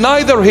said,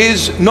 neither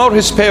his nor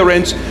his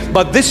parents,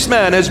 but this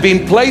man has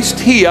been placed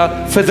here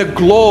for the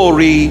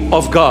glory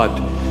of God.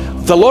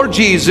 The Lord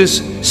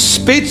Jesus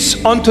spits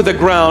onto the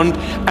ground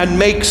and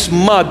makes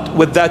mud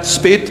with that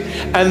spit,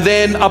 and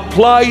then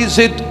applies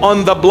it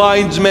on the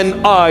blind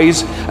man's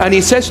eyes, and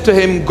he says to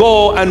him,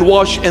 go and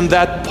wash in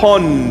that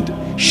pond.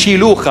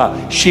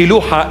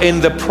 Shiluha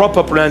in the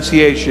proper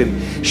pronunciation.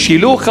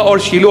 Shiluha or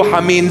Shiluha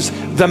means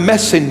the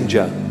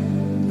messenger.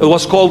 It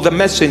was called the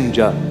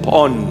messenger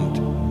pond.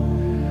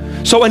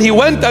 So when he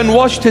went and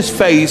washed his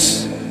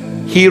face,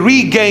 he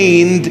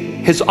regained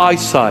his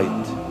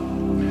eyesight.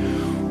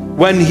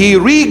 When he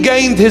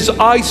regained his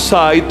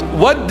eyesight,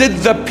 what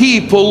did the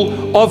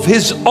people of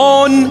his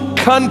own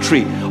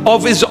country,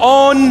 of his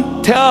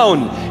own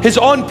town, his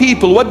own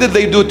people, what did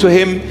they do to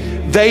him?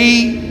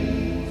 They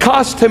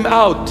cast him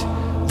out.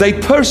 They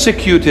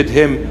persecuted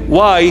him.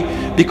 Why?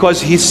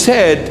 Because he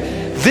said,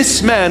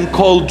 this man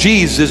called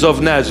Jesus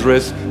of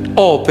Nazareth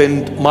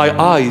opened my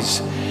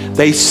eyes.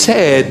 They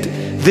said,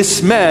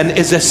 this man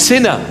is a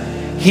sinner.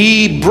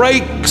 He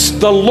breaks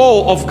the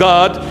law of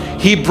God.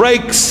 He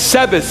breaks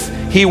Sabbath.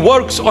 He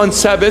works on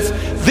Sabbath.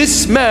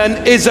 This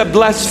man is a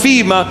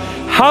blasphemer.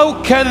 How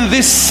can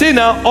this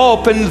sinner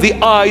open the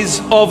eyes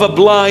of a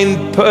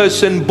blind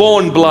person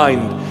born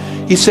blind?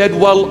 He said,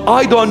 well,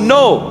 I don't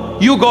know.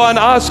 You go and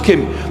ask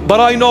him. But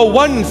I know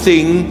one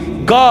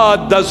thing,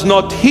 God does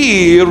not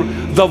hear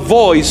the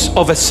voice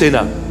of a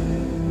sinner.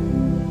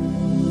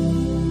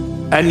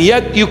 And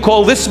yet you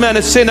call this man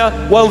a sinner.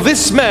 Well,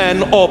 this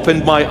man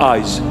opened my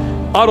eyes.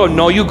 I don't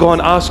know, you go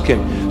and ask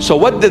him. So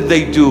what did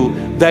they do?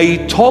 They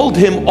told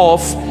him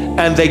off,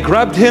 and they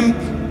grabbed him,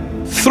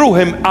 threw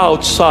him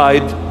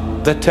outside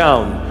the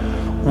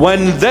town.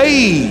 When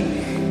they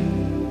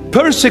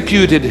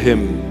persecuted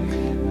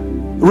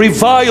him,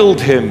 reviled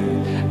him,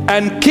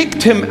 and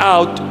kicked him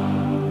out,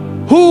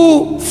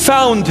 who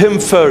found him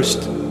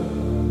first?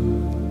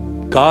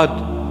 God.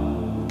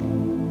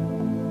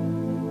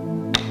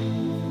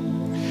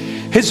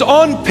 His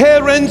own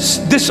parents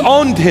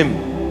disowned him.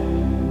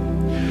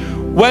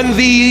 When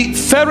the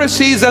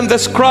Pharisees and the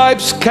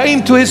scribes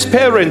came to his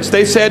parents,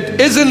 they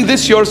said, isn't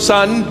this your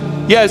son?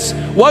 Yes.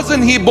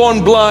 Wasn't he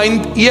born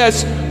blind?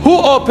 Yes. Who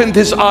opened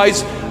his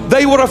eyes?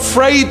 They were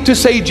afraid to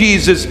say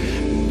Jesus,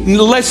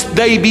 lest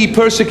they be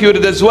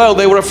persecuted as well.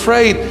 They were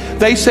afraid.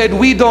 They said,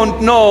 we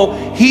don't know.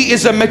 He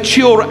is a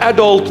mature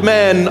adult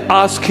man.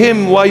 Ask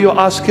him. Why are you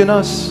asking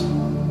us?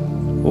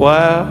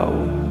 Wow.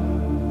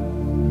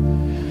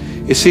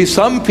 You see,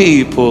 some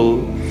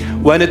people,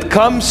 when it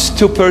comes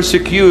to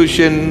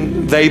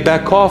persecution, they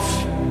back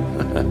off.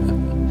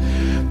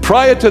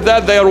 Prior to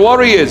that, they are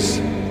warriors.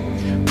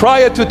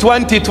 Prior to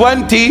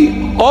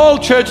 2020, all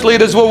church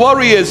leaders were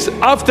warriors.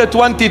 After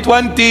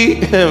 2020,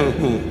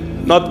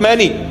 not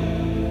many.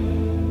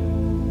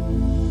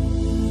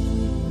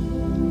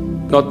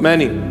 Not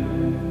many.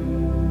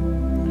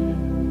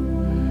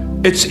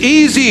 It's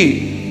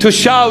easy to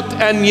shout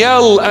and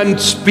yell and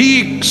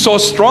speak so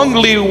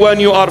strongly when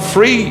you are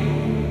free.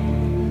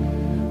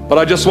 But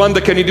I just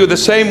wonder, can you do the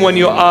same when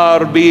you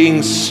are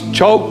being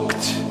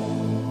choked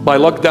by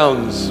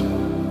lockdowns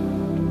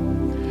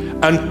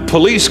and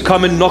police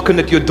coming knocking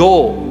at your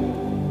door?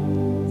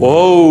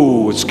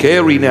 Whoa, it's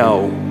scary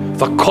now.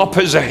 The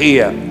coppers are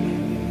here.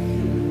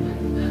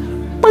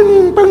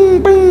 Bing,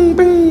 bing, bing,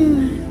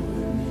 bing.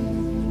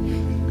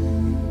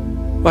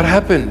 What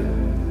happened?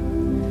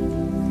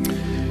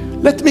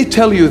 Let me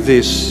tell you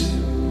this.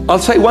 I'll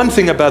say one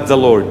thing about the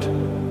Lord.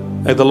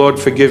 May the Lord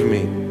forgive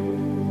me.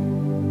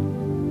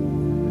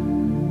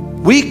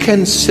 We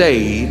can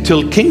say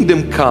till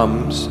kingdom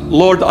comes,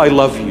 Lord, I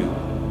love you.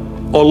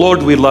 Or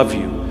Lord, we love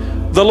you.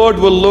 The Lord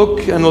will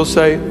look and will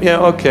say, yeah,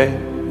 okay,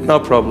 no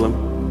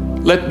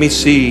problem. Let me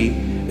see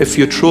if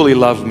you truly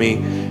love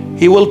me.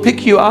 He will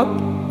pick you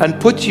up and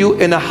put you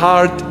in a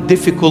hard,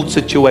 difficult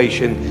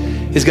situation.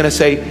 He's going to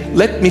say,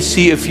 let me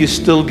see if you're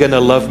still going to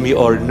love me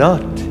or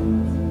not.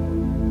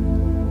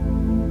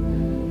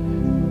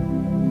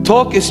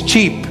 Talk is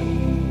cheap.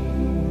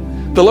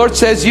 The Lord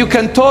says you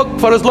can talk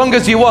for as long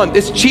as you want.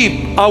 It's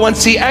cheap. I want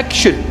to see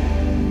action.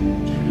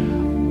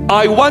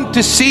 I want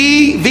to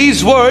see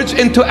these words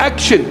into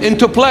action,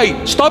 into play.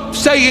 Stop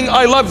saying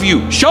I love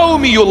you. Show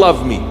me you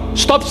love me.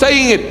 Stop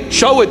saying it.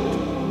 Show it.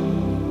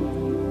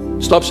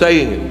 Stop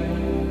saying it.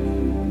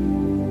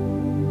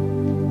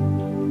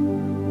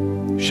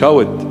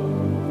 Show it.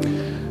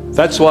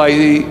 That's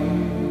why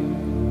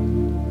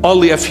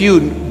only a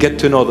few get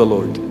to know the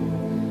Lord.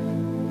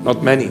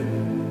 Not many.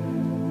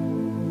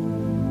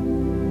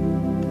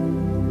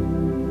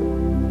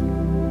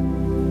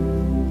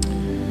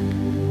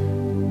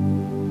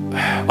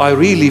 I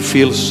really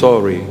feel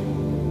sorry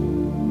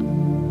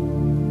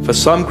for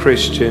some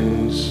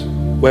Christians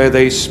where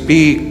they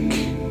speak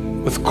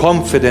with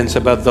confidence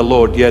about the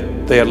Lord,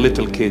 yet they are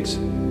little kids.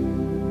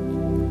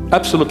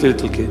 Absolutely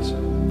little kids.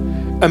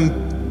 And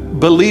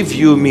believe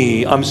you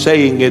me, I'm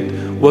saying it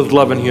with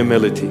love and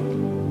humility.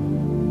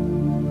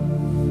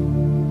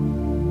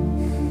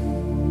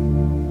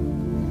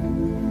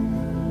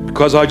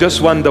 Because I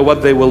just wonder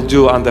what they will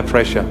do under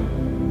pressure.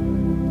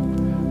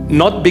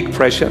 Not big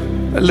pressure,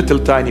 a little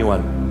tiny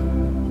one.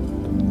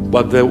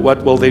 But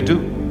what will they do?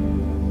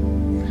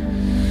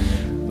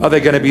 Are they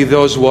going to be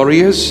those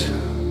warriors?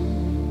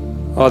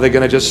 Or are they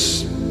going to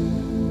just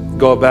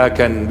go back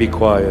and be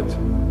quiet?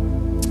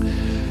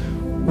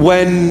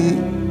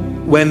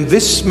 When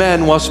this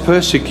man was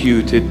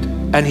persecuted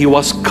and he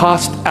was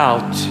cast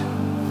out,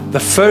 the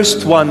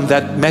first one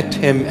that met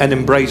him and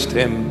embraced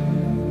him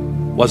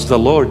was the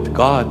Lord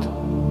God.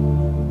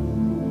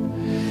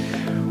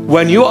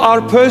 When you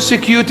are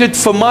persecuted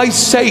for my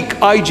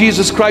sake, I,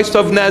 Jesus Christ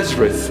of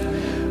Nazareth,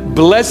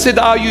 blessed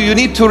are you. You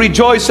need to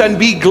rejoice and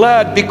be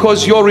glad,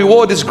 because your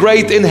reward is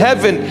great in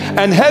heaven,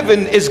 and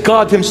heaven is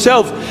God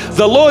himself.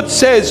 The Lord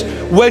says,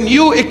 when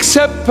you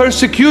accept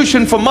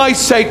persecution for my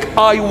sake,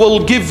 I will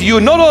give you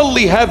not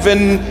only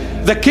heaven,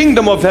 the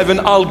kingdom of heaven,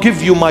 I'll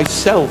give you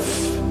myself.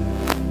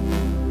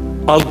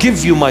 I'll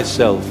give you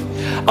myself.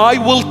 I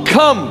will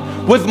come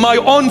with my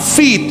own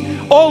feet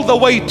all the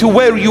way to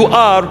where you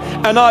are,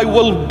 and I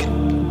will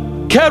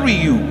carry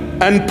you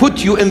and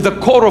put you in the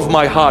core of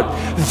my heart.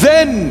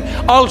 Then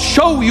I'll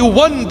show you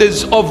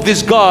wonders of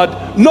this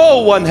God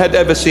no one had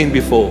ever seen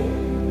before,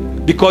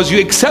 because you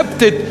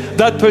accepted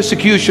that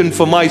persecution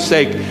for my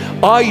sake.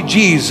 I,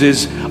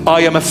 Jesus,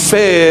 I am a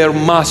fair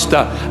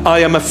master. I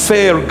am a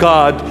fair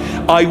God.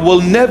 I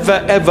will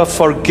never ever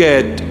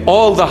forget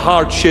all the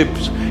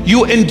hardships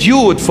you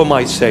endured for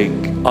my sake.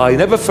 I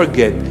never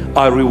forget.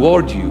 I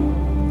reward you.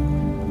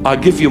 I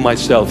give you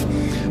myself.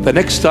 The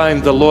next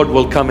time the Lord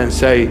will come and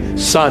say,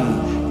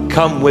 son,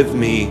 come with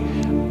me.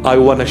 I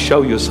want to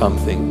show you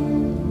something.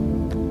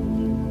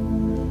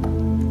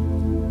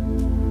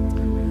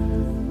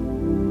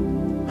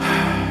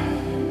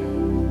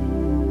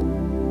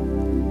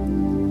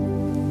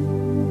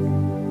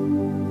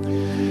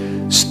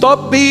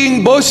 Stop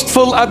being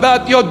boastful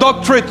about your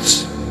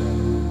doctorates.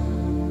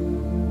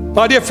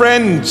 My dear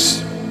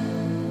friends,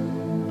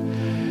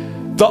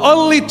 the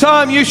only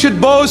time you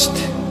should boast,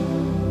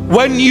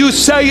 when you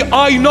say,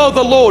 I know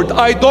the Lord.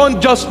 I don't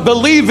just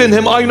believe in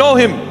him, I know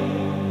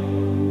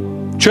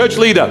him. Church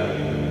leader,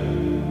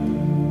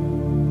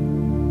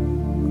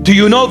 do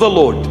you know the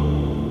Lord?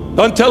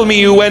 Don't tell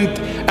me you went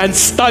and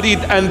studied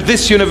at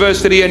this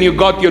university and you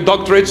got your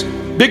doctorates.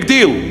 Big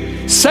deal.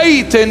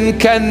 Satan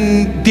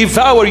can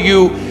devour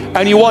you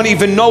and you won't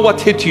even know what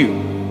hit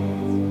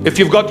you if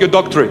you've got your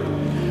doctorate.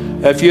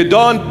 If you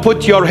don't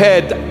put your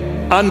head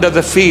under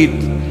the feet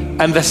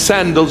and the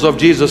sandals of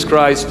Jesus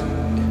Christ,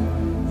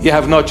 you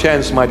have no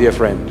chance, my dear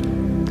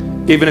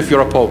friend, even if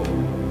you're a pope.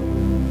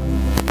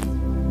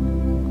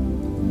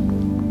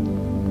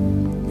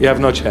 You have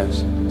no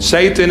chance.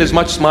 Satan is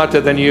much smarter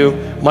than you,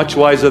 much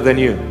wiser than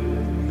you.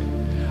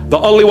 The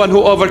only one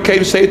who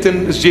overcame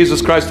Satan is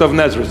Jesus Christ of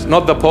Nazareth.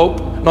 Not the Pope,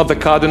 not the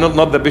Cardinal,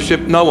 not the Bishop,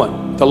 no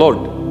one. The Lord.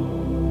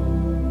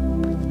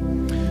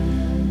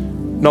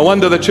 No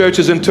wonder the church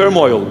is in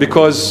turmoil,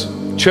 because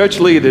church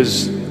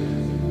leaders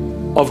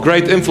of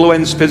great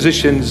influence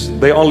positions,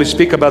 they only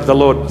speak about the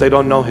Lord, they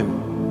don't know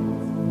Him.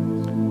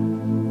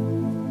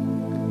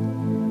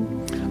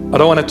 I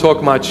don't want to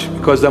talk much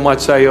because they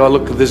might say, oh,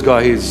 look at this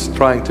guy, he's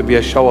trying to be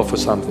a show-off or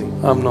something.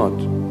 I'm not,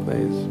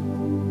 please.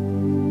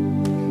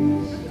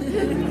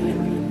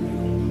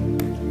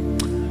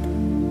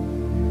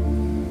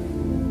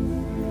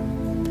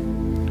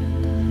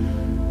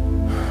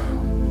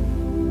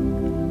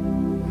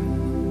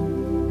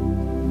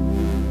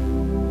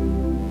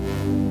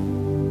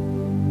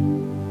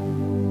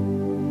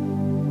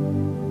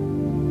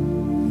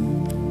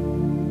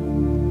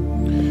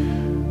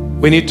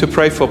 We need to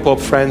pray for Pope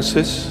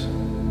Francis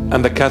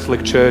and the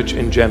Catholic Church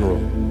in general.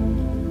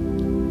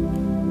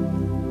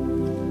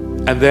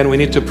 And then we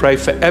need to pray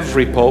for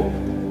every Pope,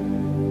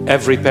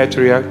 every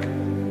Patriarch,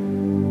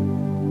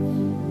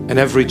 and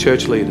every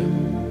church leader.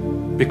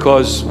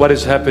 Because what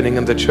is happening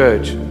in the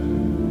church,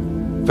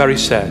 very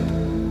sad.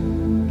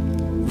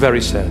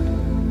 Very sad.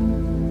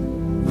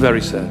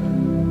 Very sad.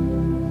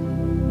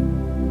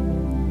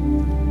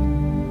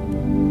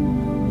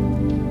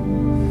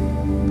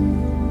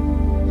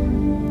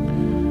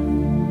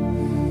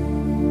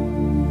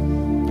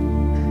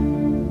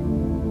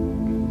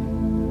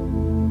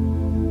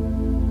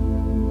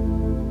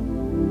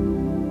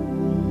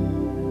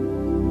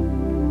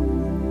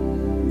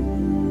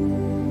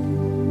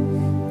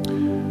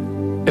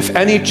 If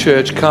any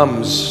church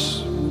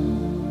comes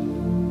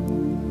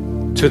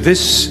to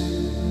this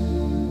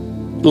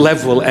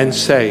level and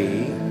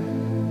say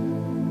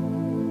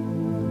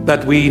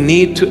that we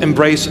need to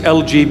embrace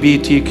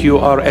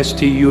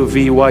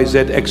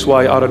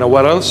LGBTQRSTUVYZXY, I don't know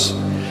what else,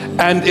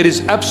 and it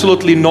is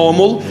absolutely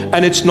normal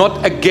and it's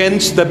not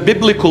against the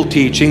biblical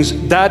teachings,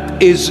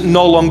 that is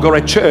no longer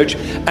a church,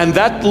 and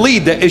that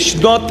leader is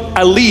not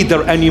a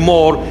leader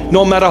anymore,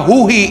 no matter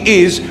who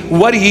he is,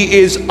 what he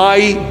is.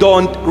 I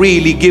don't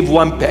really give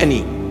one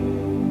penny.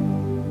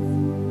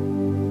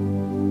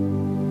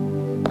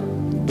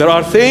 There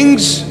are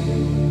things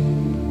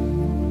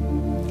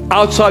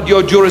outside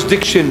your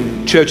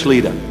jurisdiction, church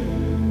leader.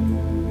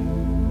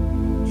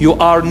 You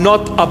are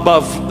not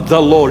above the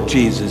Lord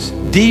Jesus.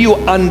 Do you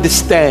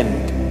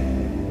understand?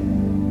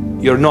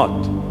 You're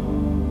not.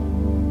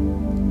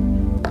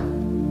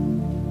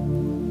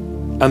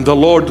 And the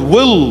Lord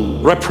will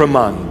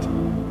reprimand.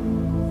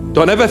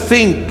 Don't ever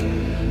think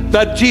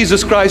that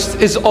Jesus Christ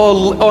is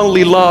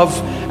only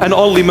love and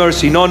only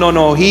mercy. No, no,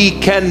 no. He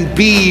can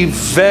be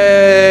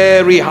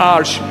very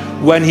harsh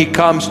when He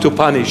comes to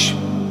punish.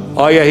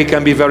 Oh yeah, He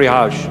can be very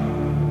harsh.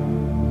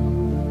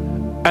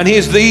 And He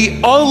is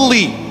the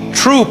only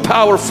true,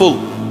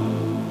 powerful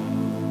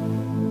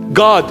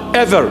God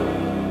ever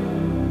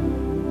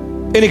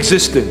in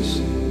existence.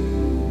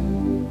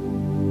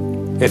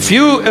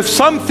 If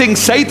something,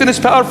 Satan is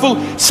powerful,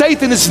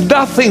 Satan is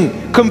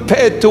nothing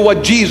compared to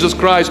what Jesus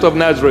Christ of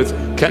Nazareth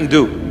can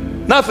do.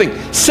 Nothing.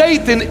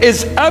 Satan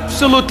is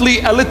absolutely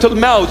a little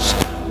mouse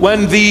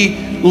when the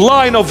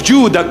line of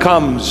Judah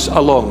comes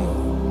along.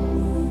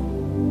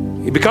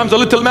 He becomes a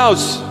little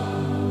mouse.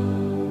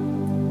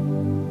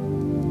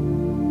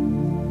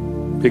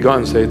 Be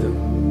gone, Satan.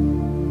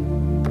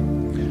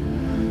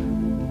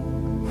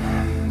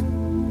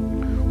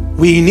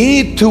 We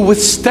need to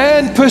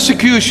withstand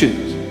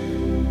persecutions.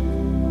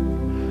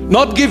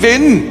 Not give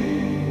in.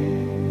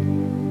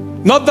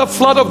 Not the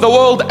flood of the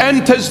world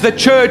enters the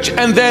church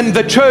and then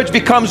the church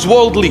becomes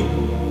worldly.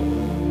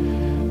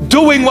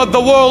 Doing what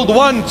the world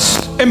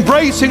wants,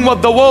 embracing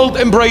what the world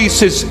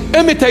embraces,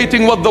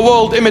 imitating what the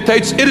world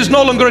imitates. It is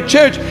no longer a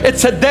church,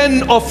 it's a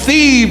den of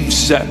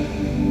thieves.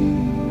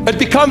 It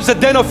becomes a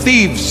den of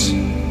thieves.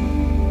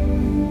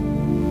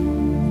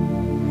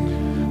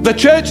 The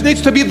church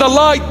needs to be the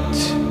light,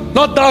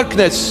 not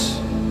darkness.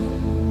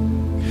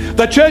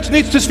 The church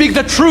needs to speak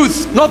the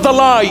truth, not the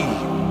lie.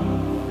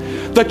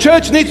 The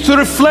church needs to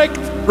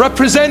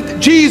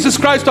represent Jesus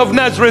Christ of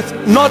Nazareth,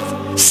 not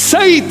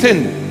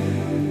Satan.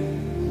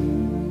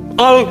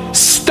 I'll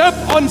step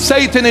on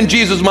Satan in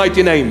Jesus'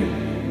 mighty name.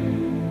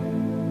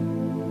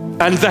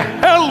 And the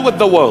hell with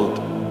the world.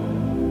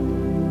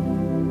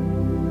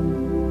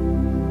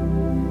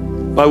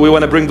 But we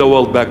want to bring the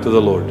world back to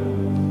the Lord.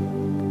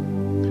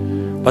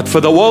 But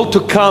for the world to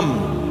come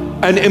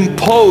and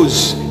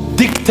impose,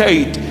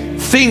 dictate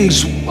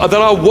things that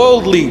are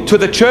worldly to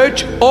the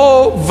church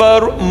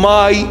over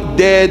my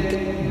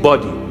dead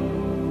body.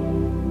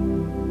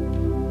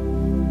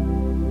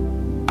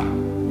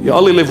 You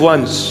only live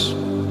once.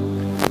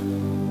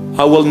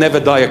 I will never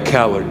die a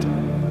coward.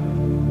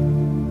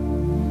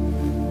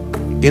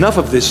 Enough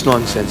of this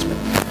nonsense,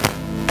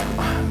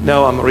 man.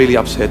 Now I'm really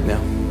upset now.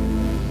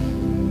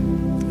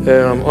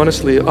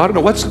 Honestly, I don't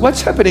know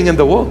what's happening in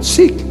the world.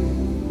 Sick.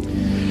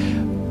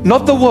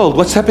 Not the world.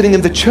 What's happening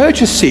in the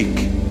church is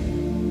sick.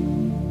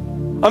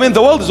 I mean,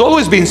 the world has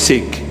always been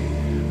sick,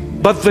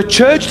 but the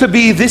church to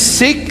be this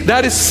sick,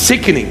 that is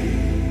sickening.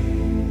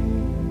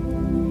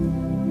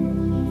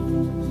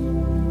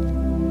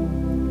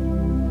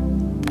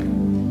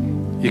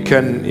 You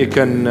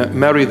can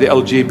marry the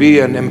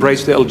LGB and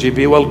embrace the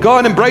LGB. Well, go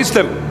and embrace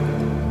them.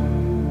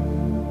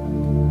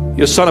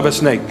 you son of a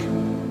snake.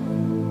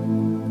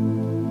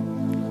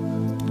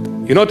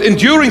 You're not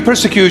enduring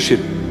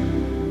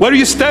persecution. Where are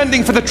you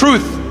standing for the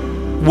truth?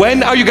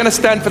 When are you going to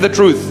stand for the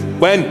truth?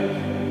 When?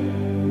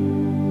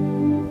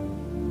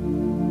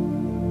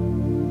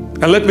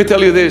 And let me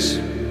tell you this.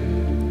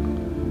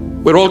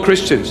 We're all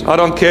Christians. I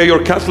don't care,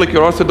 you're Catholic,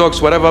 you're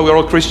Orthodox, whatever, we're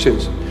all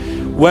Christians.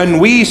 When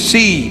we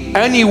see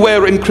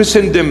anywhere in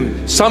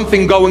Christendom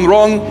something going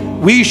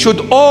wrong, we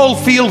should all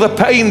feel the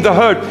pain, the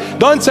hurt.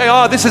 Don't say,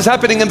 oh, this is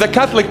happening in the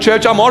Catholic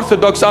Church, I'm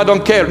Orthodox, I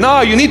don't care.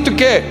 No, you need to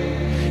care.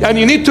 And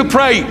you need to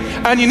pray.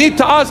 And you need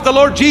to ask the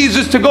Lord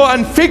Jesus to go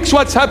and fix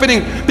what's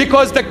happening.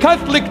 Because the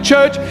Catholic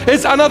Church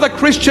is another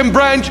Christian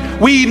branch.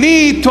 We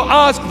need to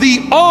ask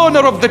the owner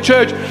of the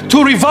church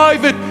to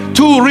revive it,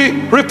 to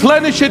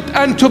replenish it,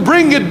 and to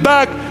bring it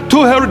back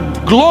to her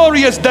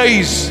glorious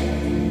days.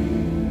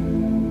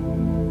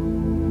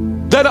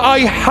 That I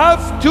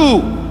have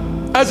to,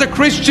 as a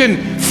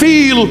Christian,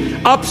 feel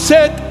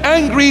upset,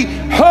 angry,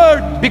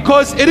 hurt,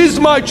 because it is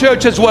my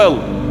church as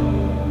well.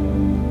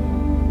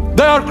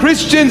 They are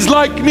Christians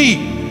like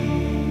me.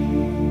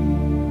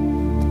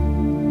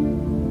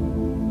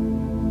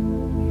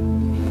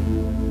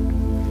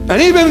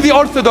 And even in the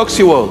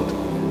Orthodoxy world,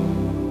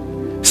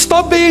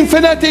 stop being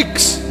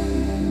fanatics.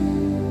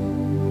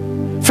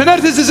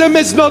 Fanaticism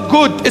is not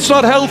good, it's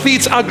not healthy,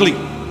 it's ugly.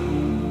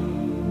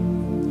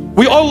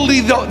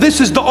 This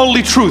is the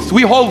only truth.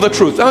 We hold the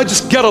truth.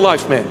 Just get a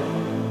life, man.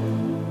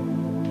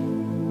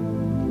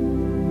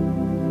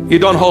 You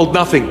don't hold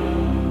nothing.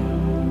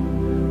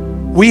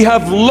 We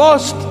have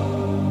lost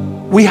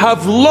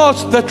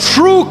the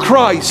true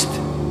Christ.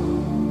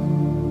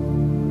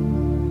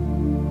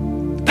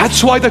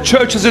 That's why the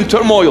church is in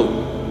turmoil.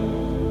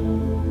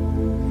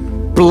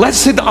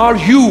 Blessed are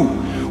you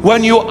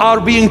when you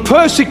are being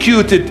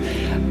persecuted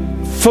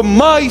for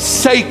my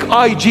sake,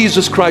 I,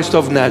 Jesus Christ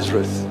of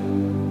Nazareth.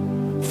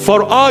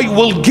 For I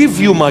will give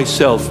you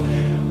myself.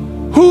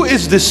 Who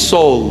is this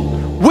soul?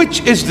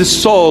 Which is the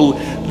soul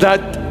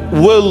that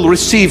will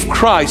receive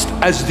Christ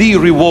as the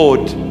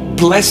reward?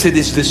 Blessed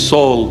is this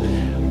soul.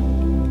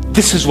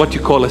 This is what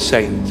you call a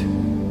saint.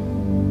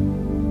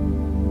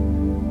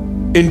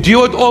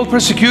 Endured all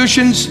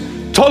persecutions,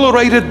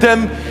 tolerated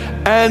them,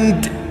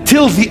 and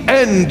till the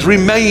end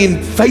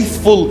remained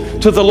faithful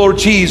to the Lord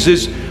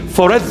Jesus.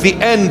 For at the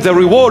end, the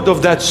reward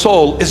of that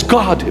soul is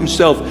God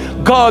Himself.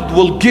 God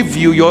will give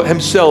you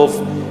Himself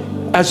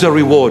as a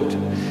reward.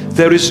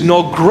 There is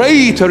no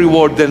greater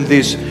reward than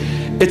this.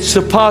 It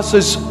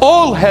surpasses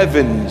all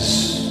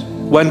heavens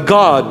when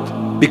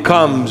God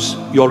becomes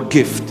your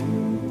gift.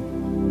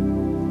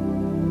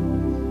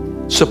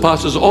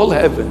 Surpasses all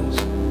heavens.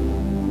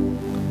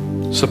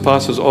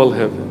 Surpasses all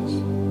heavens.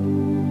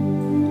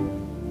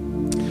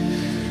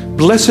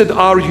 Blessed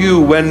are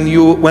you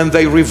when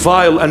they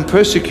revile and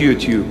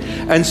persecute you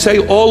and say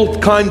all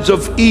kinds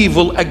of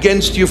evil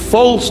against you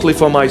falsely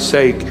for my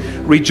sake.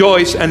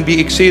 Rejoice and be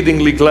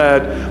exceedingly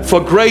glad,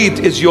 for great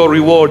is your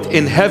reward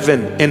in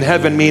heaven. In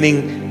heaven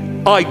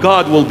meaning I,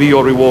 God, will be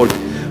your reward.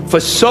 For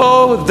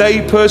so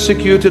they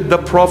persecuted the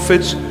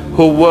prophets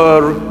who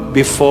were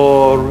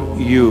before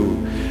you.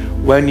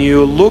 When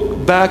you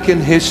look back in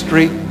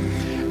history,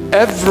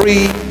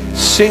 every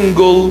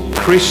single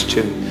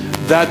Christian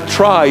that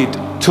tried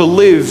to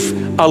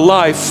live a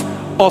life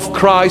of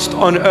Christ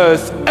on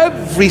earth,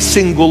 every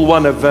single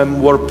one of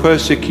them were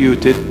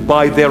persecuted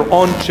by their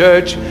own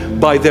church,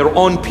 by their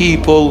own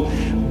people,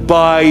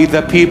 by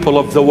the people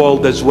of the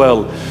world as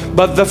well.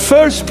 But the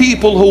first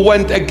people who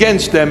went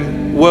against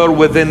them were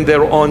within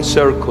their own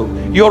circle.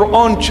 Your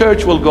own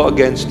church will go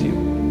against you.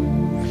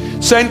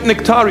 Saint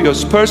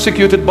Nectarius,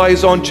 persecuted by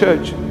his own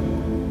church.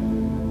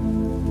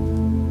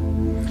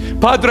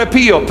 Padre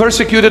Pio,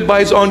 persecuted by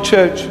his own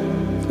church.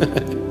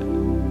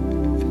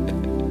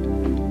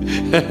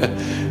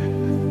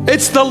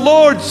 It's the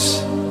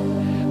Lord's.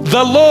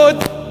 The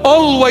Lord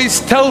always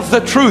tells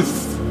the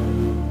truth.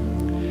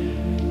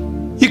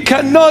 You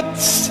cannot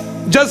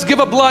just give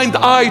a blind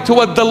eye to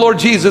what the Lord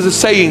Jesus is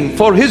saying,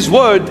 for His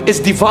word is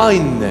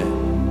divine.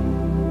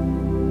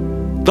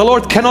 The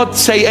Lord cannot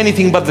say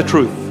anything but the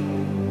truth.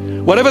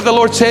 Whatever the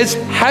Lord says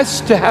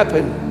has to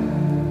happen.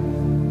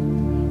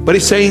 But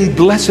He's saying,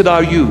 blessed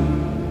are you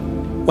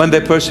when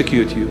they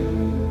persecute you.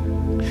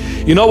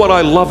 You know what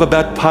I love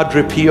about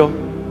Padre Pio?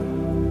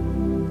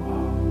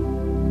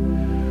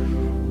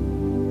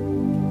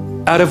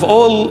 Out of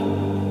all,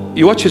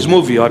 you watch his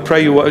movie, I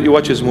pray you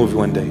watch his movie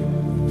one day,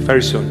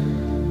 very soon.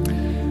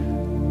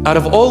 Out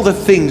of all the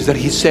things that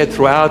he said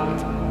throughout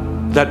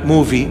that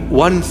movie,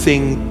 one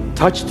thing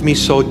touched me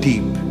so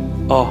deep.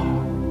 Oh.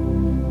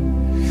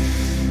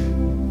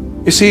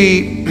 You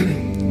see,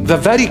 the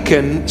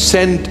Vatican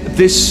sent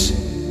this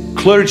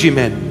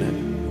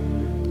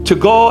clergyman to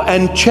go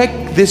and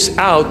check this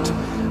out.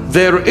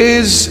 There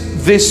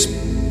is this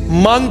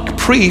monk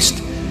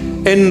priest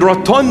in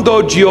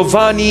Rotondo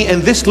Giovanni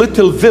in this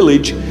little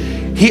village.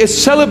 He is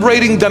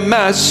celebrating the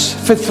Mass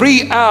for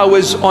 3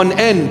 hours on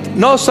end.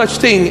 No such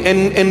thing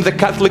in the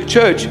Catholic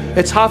Church.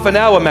 It's half an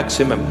hour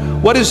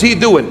maximum. What is he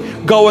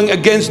doing? Going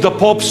against the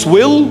Pope's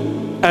will?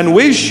 and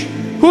wish?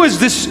 Who is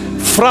this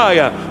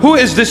friar? Who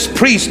is this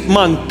priest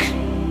monk?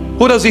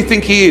 Who does he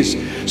think he is?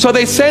 So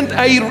they sent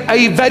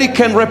a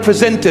Vatican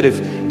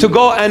representative to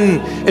go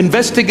and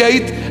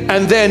investigate,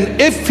 and then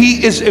if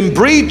he is in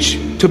breach,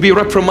 to be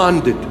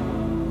reprimanded.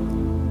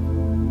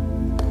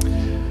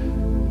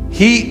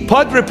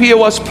 Padre Pio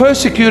was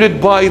persecuted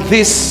by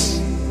this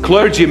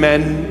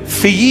clergyman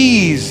for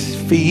years.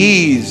 He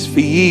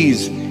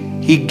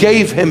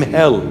gave him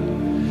hell.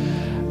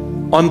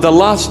 On the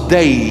last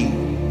day,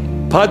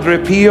 Padre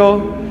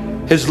Pio,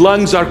 his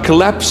lungs are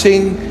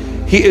collapsing.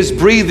 He is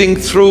breathing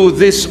through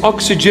this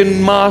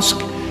oxygen mask.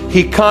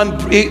 He can't,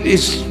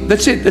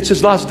 that's it, that's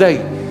his last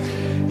day.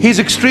 He's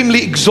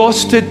extremely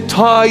exhausted,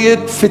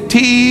 tired,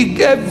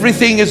 fatigued,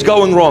 everything is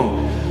going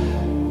wrong.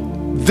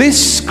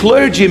 This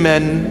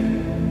clergyman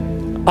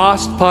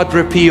asked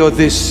Padre Pio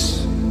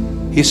this.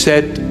 He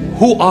said,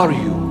 "Who are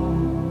you?"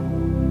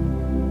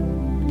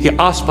 He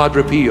asked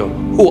Padre Pio,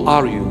 "Who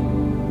are you?"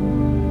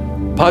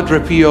 Padre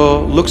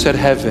Pio looks at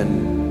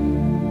heaven,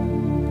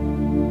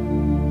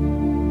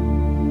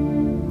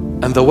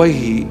 and the way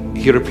he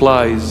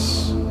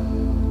replies,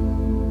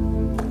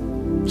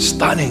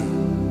 stunning.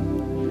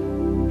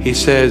 He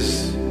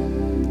says,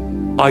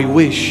 "I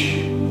wish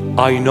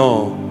I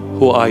know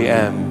who I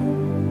am,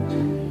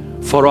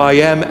 for I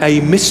am a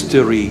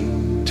mystery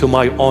to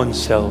my own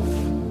self."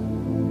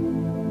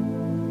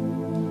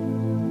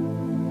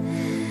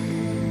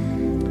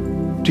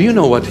 Do you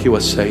know what he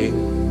was saying?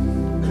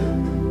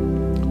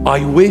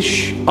 I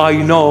wish I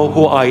know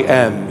who I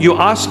am. You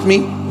asked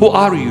me, who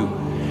are you?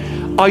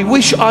 I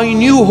wish I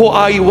knew who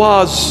I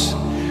was.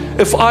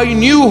 If I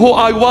knew who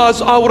I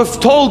was, I would have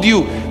told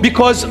you,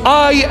 because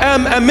I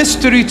am a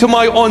mystery to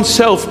my own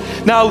self.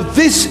 Now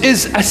this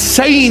is a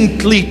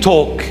saintly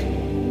talk,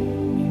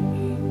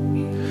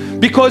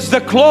 because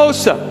the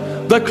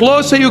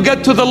closer you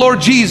get to the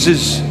Lord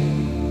Jesus,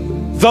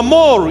 the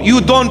more you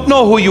don't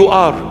know who you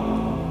are.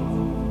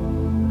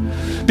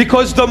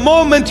 Because the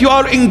moment you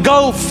are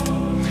engulfed,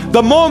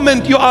 the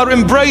moment you are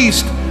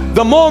embraced,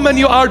 the moment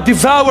you are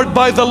devoured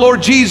by the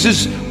Lord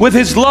Jesus with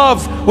His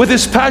love, with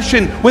His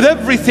passion, with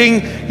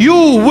everything, you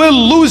will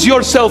lose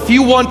yourself.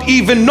 You won't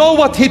even know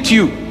what hit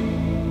you.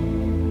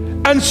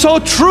 And so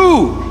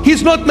true,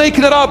 He's not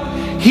making it up.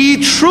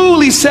 He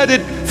truly said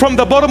it from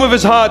the bottom of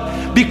His heart,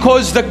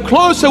 because the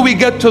closer we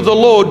get to the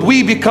Lord,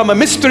 we become a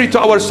mystery to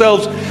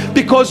ourselves.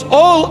 Because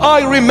all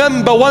I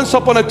remember, once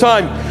upon a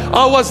time,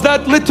 I was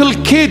that little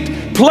kid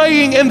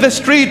playing in the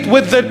street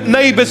with the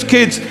neighbors'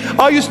 kids.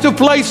 I used to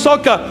play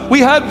soccer. We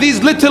had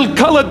these little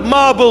colored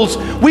marbles.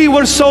 We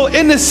were so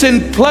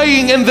innocent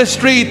playing in the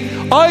street.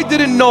 I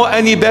didn't know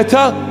any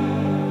better.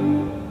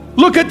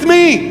 Look at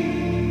me.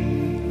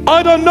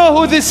 I don't know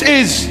who this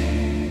is.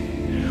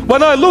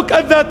 When I look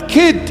at that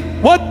kid,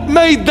 what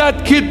made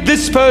that kid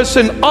this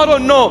person? I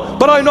don't know.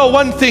 But I know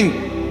one thing.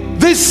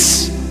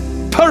 This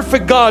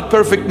perfect God,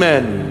 perfect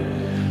man.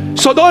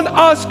 So don't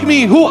ask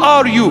me, who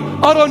are you?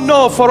 I don't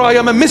know, for I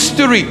am a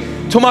mystery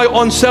to my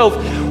own self.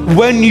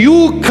 When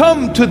you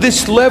come to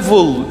this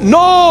level,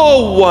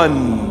 no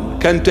one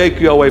can take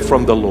you away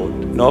from the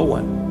Lord. No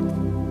one.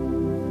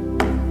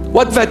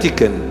 What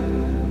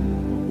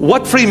Vatican?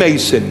 What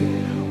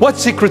Freemason? What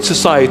secret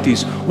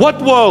societies? What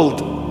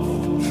world?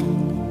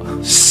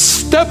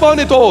 Step on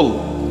it all.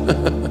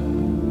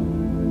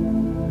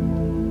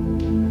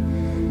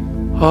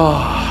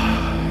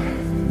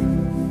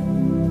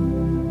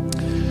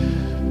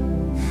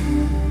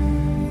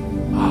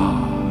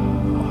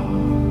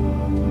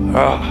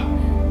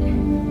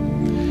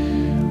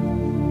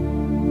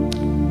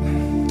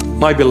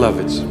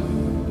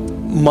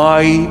 My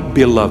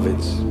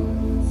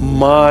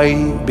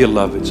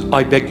beloveds,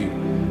 I beg you,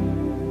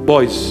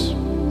 boys,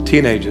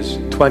 teenagers,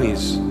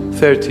 20s,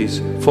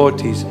 30s,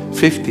 40s,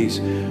 50s,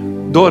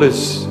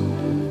 daughters,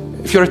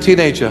 if you're a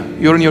teenager,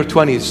 you're in your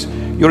 20s,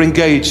 you're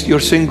engaged, you're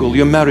single,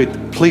 you're married,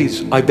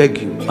 please, I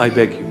beg you, I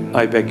beg you,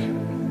 I beg you,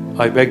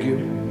 I beg you,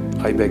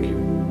 I beg you.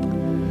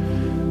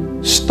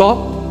 Stop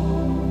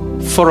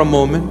for a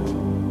moment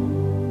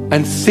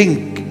and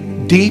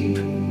think deep,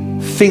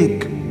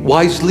 think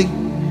wisely,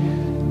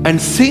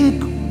 and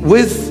think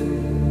with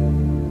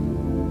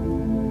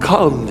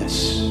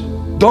calmness.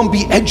 Don't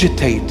be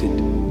agitated.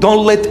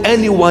 Don't let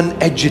anyone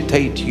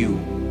agitate you.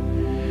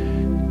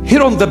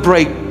 Hit on the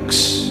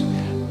brakes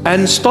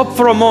and stop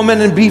for a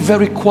moment and be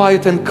very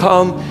quiet and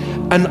calm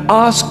and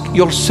ask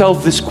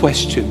yourself this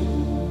question.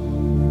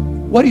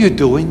 What are you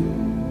doing?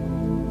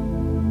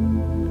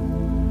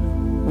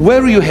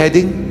 Where are you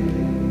heading?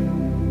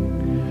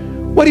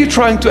 What are you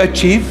trying to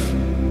achieve?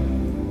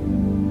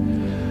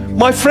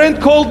 My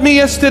friend called me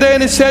yesterday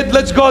and he said,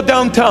 let's go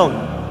downtown.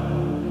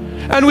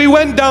 And we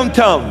went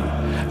downtown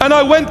and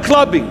I went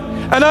clubbing,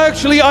 and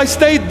I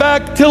stayed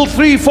back till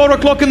 3, 4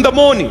 o'clock in the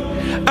morning,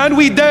 and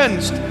we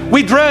danced,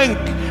 we drank,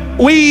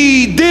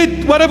 we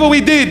did whatever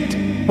we did,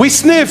 we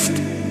sniffed.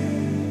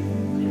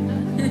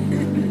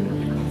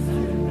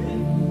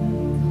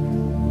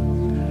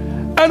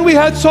 And we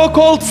had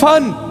so-called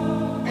fun.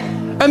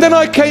 And then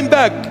I came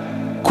back.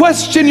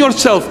 Question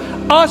yourself,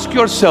 ask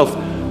yourself,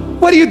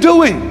 What are you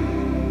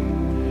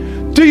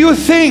doing? Do you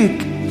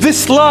think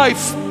this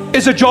life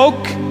is a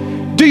joke?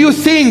 Do you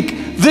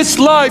think this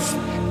life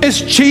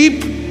is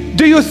cheap?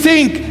 Do you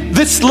think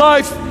this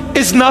life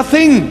is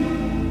nothing?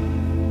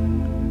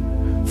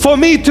 For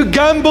me to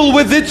gamble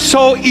with it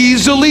so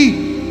easily?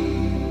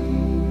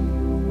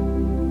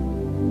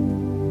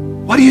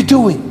 What are you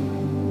doing?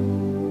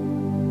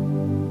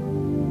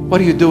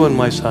 What are you doing,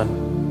 my son?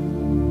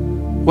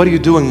 What are you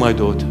doing, my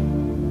daughter?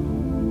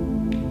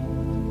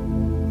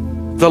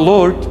 The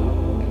Lord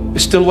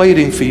is still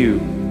waiting for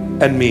you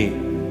and me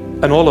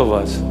and all of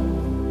us.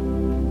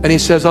 And He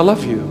says, I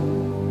love you.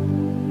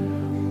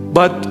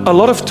 But a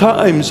lot of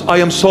times I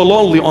am so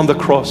lonely on the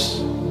cross.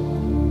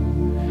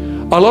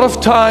 A lot of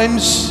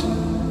times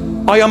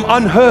I am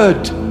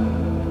unheard.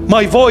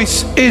 My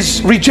voice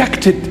is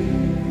rejected.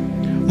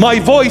 My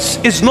voice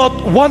is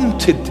not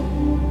wanted.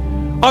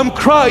 I'm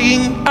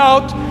crying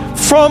out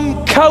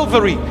from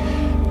Calvary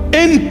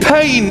in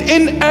pain,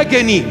 in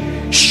agony,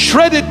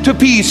 shredded to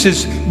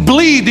pieces,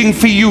 bleeding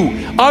for you.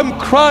 I'm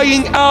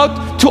crying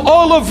out to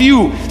all of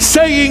you,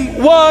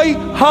 saying, why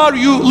are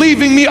you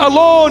leaving me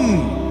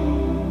alone?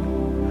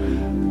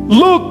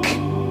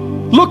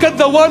 Look at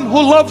the one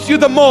who loves you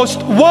the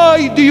most.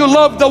 Why do you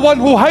love the one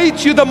who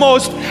hates you the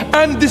most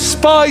and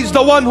despise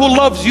the one who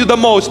loves you the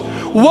most?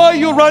 Why are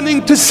you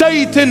running to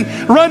Satan,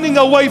 running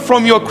away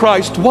from your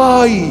Christ?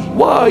 Why?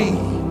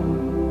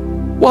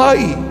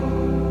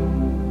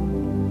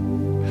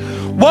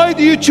 Why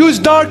do you choose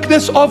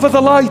darkness over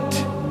the light?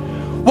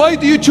 Why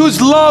do you choose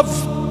love?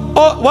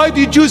 Why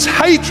do you choose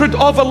hatred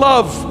over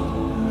love?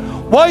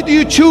 Why do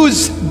you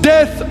choose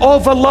death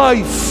over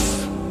life?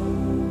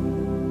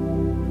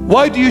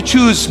 Why do you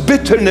choose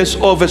bitterness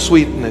over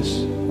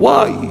sweetness?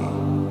 Why?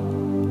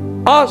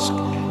 Ask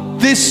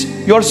this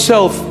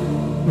yourself.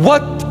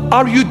 What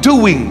are you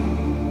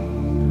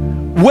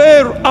doing?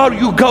 Where are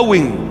you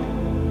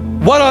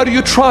going? What are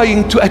you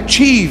trying to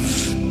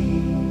achieve?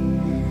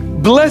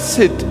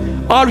 Blessed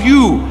are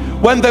you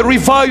when they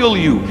revile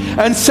you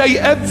and say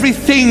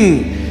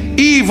everything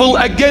evil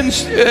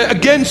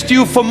against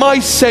you for my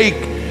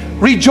sake.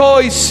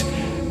 Rejoice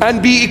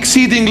and be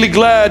exceedingly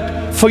glad,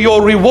 for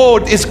your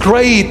reward is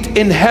great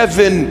in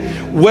heaven.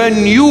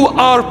 When you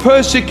are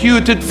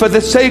persecuted for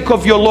the sake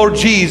of your Lord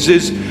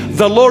Jesus,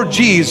 the Lord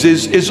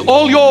Jesus is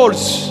all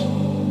yours.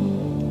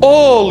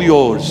 All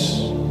yours.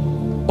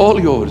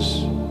 All yours.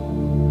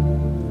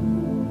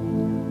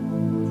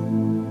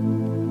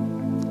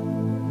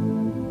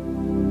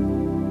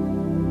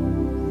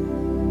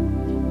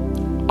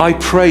 I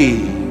pray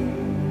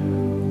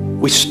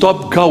we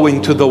stop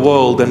going to the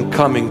world and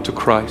coming to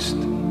Christ.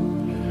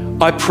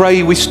 I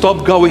pray we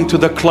stop going to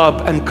the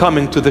club and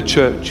coming to the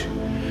church.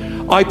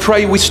 I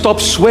pray we stop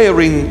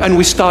swearing and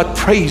we start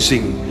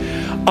praising.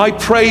 I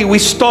pray we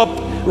stop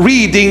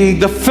reading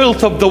the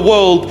filth of the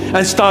world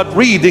and start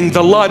reading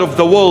the light of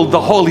the world,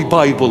 the Holy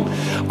Bible.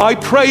 I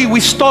pray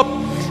we stop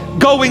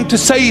going to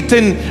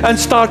Satan and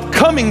start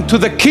coming to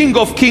the King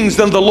of Kings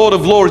and the Lord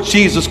of Lords,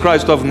 Jesus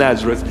Christ of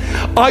Nazareth.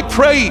 I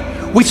pray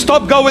we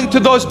stop going to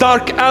those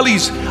dark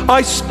alleys.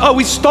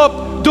 We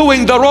stop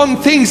doing the wrong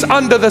things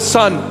under the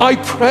sun. I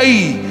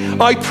pray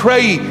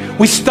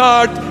we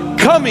start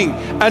coming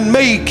and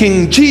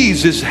making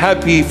Jesus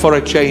happy for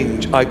a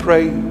change. I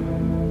pray,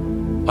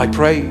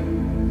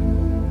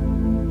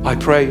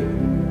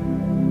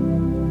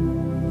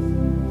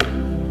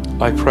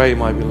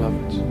 my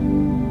beloved.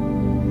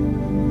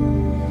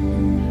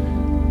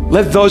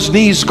 Let those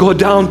knees go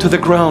down to the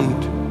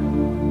ground.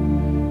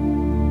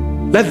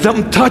 Let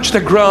them touch the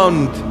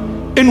ground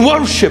in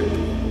worship.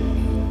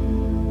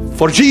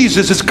 For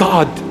Jesus is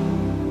God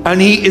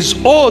and He is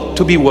ought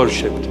to be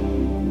worshipped.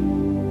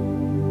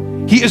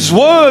 He is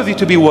worthy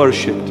to be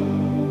worshipped.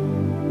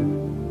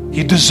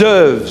 He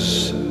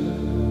deserves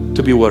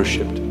to be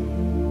worshipped.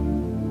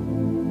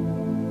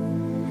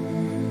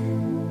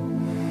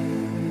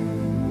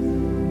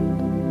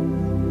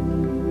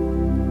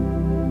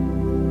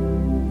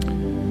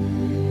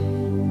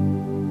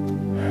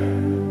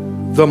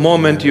 The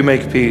moment you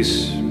make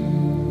peace,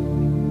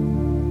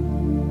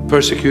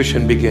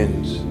 persecution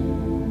begins.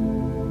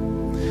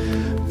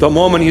 The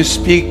moment you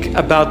speak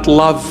about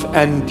love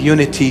and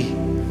unity,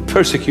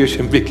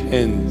 persecution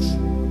begins.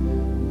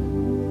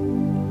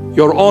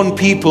 Your own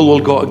people will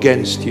go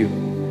against you.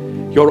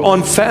 Your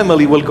own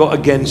family will go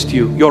against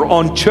you. Your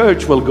own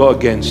church will go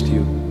against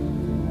you.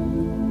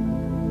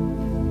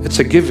 It's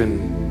a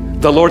given.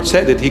 The Lord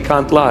said it, He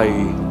can't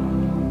lie.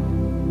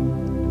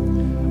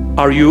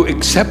 Are you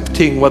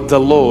accepting what the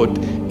Lord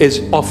is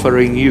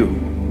offering you?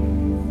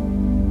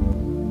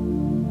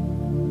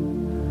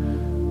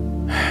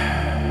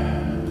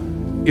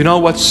 You know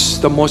what's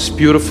the most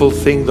beautiful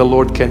thing the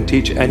Lord can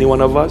teach any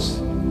one of us?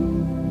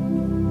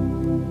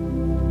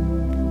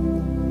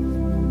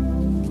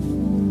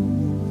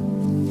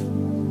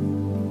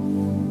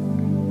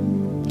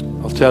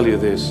 I'll tell you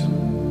this,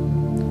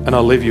 and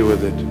I'll leave you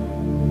with it.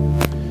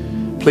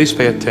 Please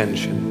pay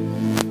attention.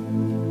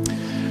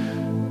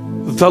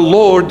 The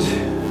Lord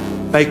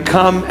may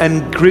come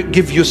and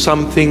give you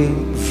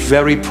something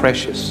very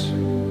precious.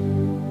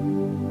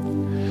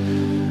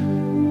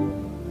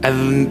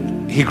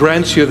 and He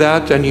grants you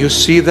that, and you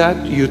see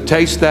that, you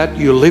taste that,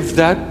 you live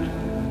that,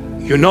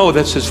 you know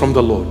this is from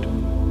the Lord.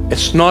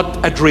 It's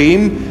not a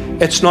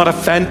dream, it's not a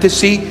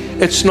fantasy,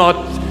 it's not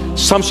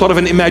some sort of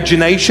an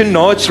imagination.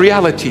 No, it's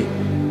reality.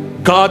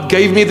 God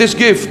gave me this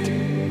gift.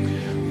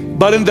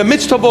 But in the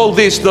midst of all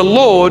this, the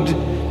Lord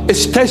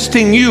is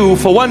testing you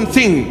for one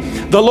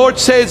thing. The Lord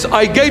says,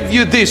 I gave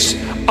you this.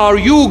 Are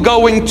you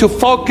going to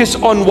focus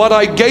on what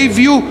I gave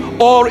you,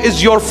 or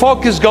is your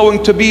focus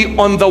going to be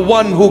on the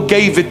one who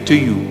gave it to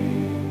you?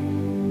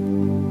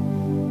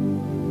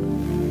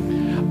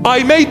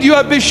 I made you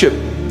a bishop.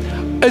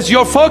 Is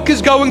your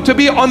focus going to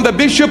be on the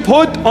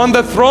bishophood, on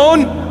the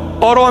throne,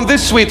 or on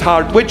this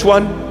sweetheart? Which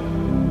one?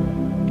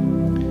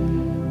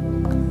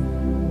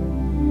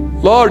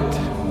 Lord,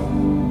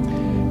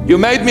 you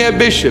made me a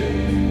bishop,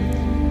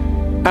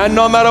 and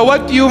no matter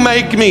what you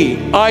make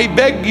me, I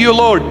beg you,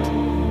 Lord,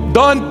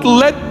 don't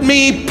let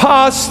me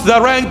pass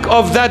the rank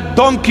of that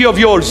donkey of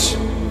yours.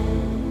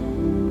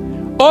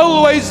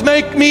 Always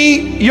make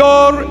me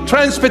your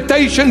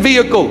transportation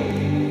vehicle.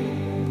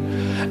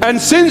 And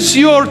since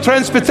your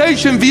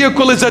transportation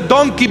vehicle is a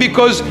donkey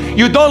because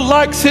you don't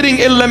like sitting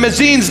in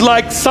limousines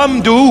like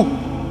some do,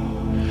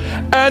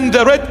 and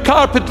the red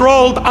carpet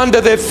rolled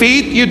under their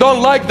feet, you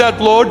don't like that,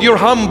 Lord, you're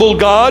humble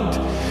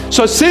God.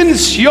 So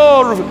since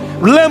your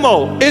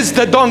limo is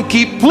the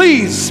donkey,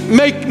 please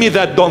make me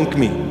that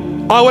donkey.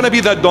 I want to be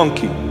that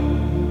donkey.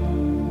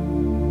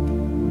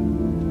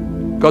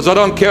 Because I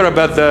don't care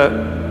about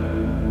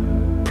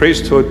the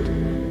priesthood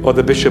or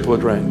the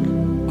bishophood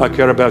rank. I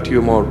care about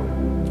you more.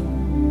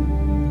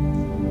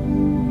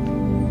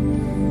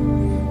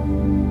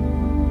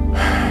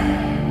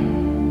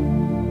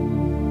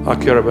 I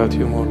care about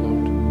you more, Lord.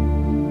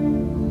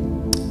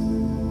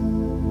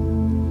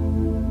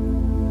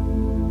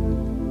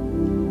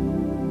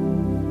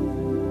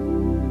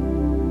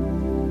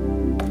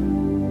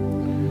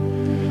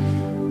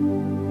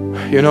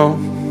 You know,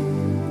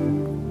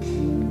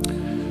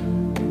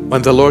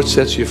 when the Lord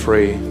sets you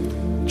free,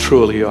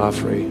 truly you are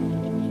free.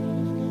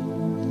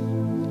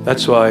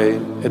 That's why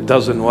it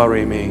doesn't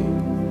worry me.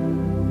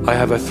 I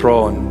have a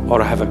throne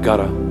or I have a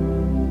gutter.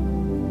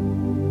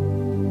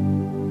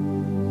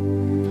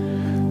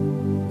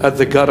 At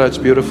the gutter, it's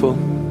beautiful.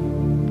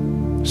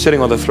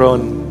 Sitting on the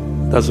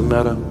throne doesn't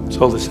matter. It's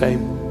all the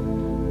same.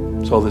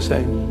 It's all the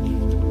same.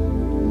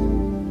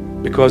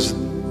 Because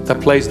the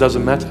place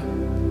doesn't matter.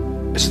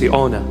 It's the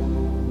owner.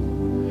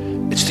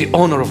 It's the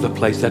owner of the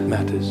place that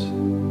matters.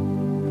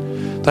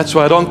 That's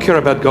why I don't care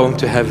about going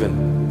to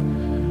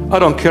heaven. I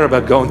don't care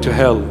about going to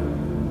hell.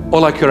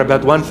 All I care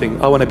about one thing.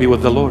 I want to be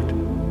with the Lord.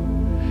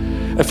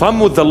 If I'm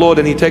with the Lord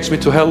and He takes me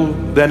to hell,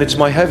 then it's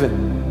my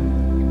heaven.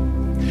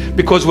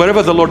 Because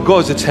wherever the Lord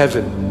goes, it's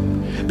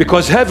heaven.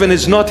 Because heaven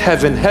is not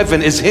heaven.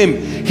 Heaven is Him.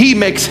 He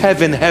makes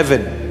heaven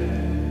heaven.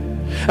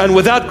 And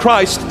without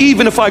Christ,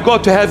 even if I go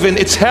to heaven,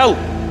 it's hell.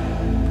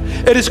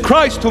 It is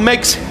Christ who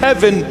makes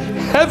heaven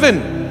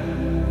heaven.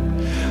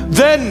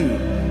 Then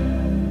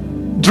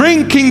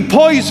drinking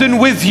poison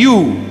with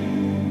you,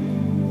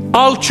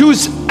 I'll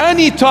choose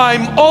any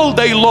time all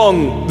day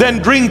long than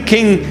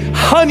drinking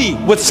honey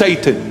with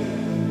Satan.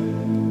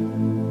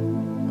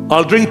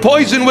 I'll drink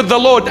poison with the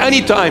Lord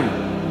anytime,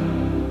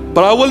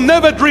 but I will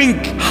never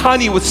drink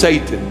honey with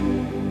Satan.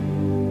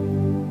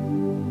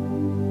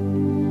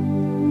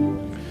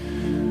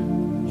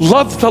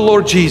 Love the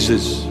Lord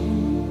Jesus,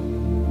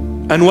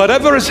 and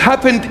whatever has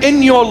happened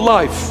in your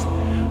life,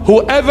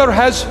 whoever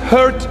has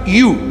hurt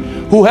you,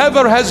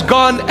 whoever has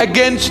gone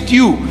against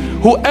you,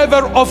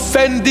 whoever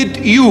offended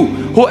you,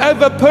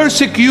 whoever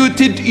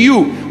persecuted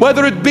you,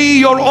 whether it be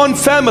your own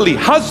family,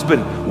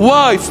 husband,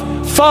 wife,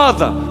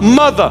 father,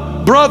 mother,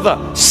 brother,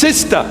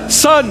 sister,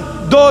 son,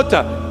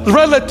 daughter,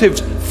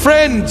 relatives,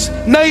 friends,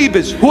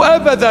 neighbors,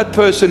 whoever that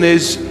person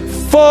is,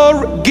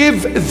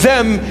 forgive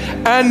them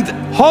and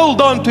hold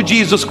on to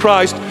Jesus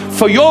Christ,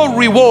 for your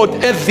reward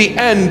at the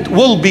end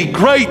will be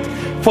great.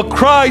 For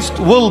Christ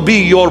will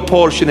be your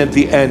portion at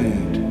the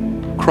end.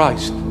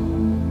 Christ.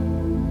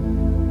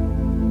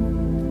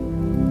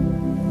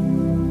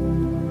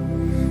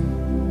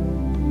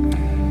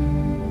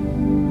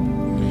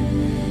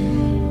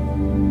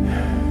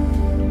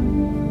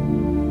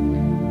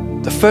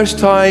 For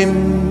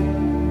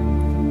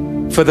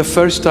the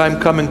first time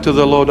coming to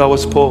the Lord, I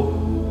was poor.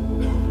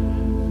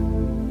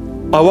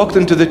 I walked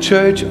into the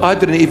church. I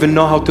didn't even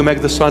know how to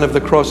make the sign of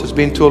the cross. It's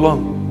been too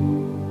long.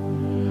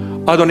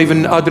 I didn't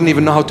even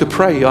know how to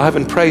pray. I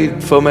haven't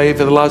prayed for maybe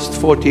the last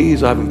 40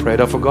 years. I haven't prayed.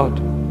 I forgot.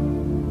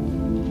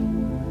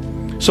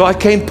 So I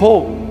came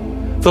poor.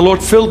 The Lord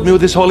filled me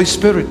with His Holy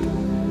Spirit.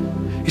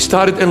 He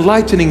started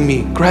enlightening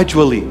me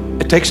gradually.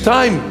 It takes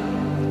time.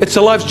 It's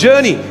a life's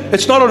journey.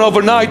 It's not an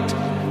overnight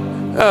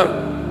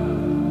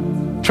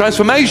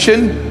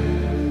transformation.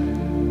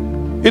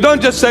 You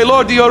don't just say,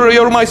 Lord,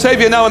 you're my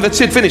Savior now and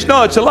that's it, finished.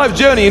 No, it's a life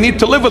journey. You need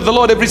to live with the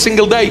Lord every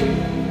single day.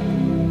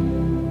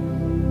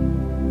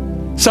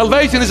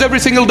 Salvation is every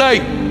single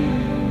day.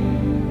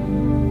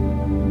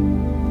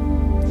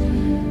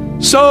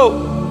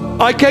 So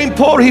I came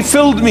poor, He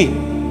filled me.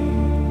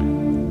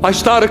 I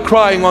started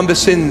crying on the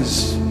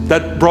sins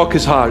that broke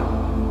his heart.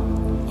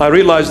 I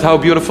realized how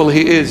beautiful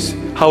he is,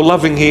 how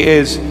loving he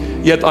is,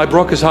 yet I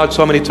broke his heart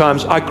so many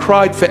times. I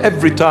cried for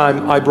every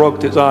time I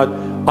broke his heart.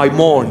 I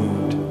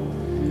mourned.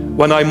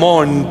 When I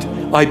mourned,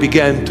 I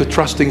began to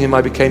trust in him.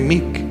 I became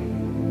meek.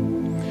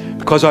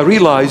 Because I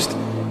realized,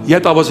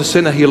 yet I was a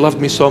sinner, he loved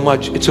me so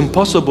much. It's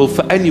impossible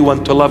for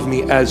anyone to love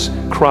me as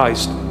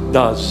Christ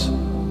does.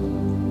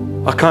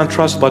 I can't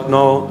trust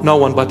no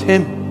one but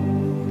him.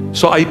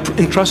 So I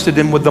entrusted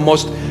him with the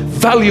most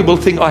valuable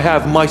thing I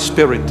have, my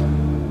spirit.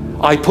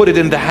 I put it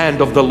in the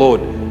hand of the Lord.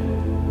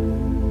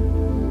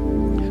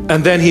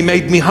 And then he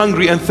made me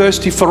hungry and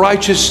thirsty for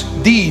righteous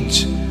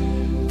deeds,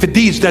 for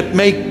deeds that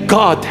make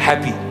God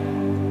happy.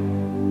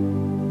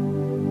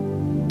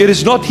 It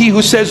is not he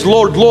who says,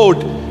 Lord,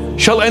 Lord,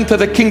 shall enter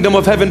the kingdom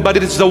of heaven, but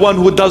it is the one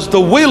who does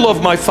the will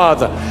of my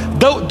Father.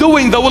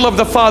 Doing the will of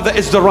the Father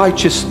is the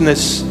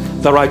righteousness,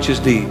 the righteous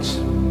deeds.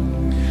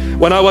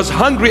 When I was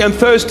hungry and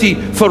thirsty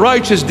for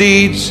righteous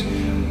deeds,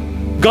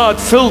 God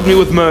filled me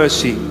with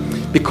mercy.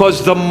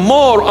 Because the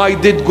more I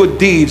did good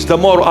deeds, the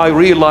more I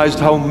realized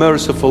how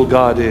merciful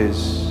God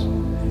is.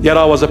 Yet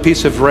I was a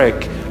piece of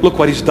wreck. Look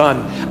what he's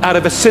done. Out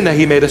of a sinner,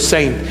 he made a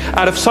saint.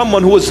 Out of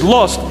someone who was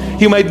lost,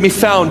 he made me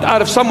found.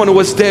 Out of someone who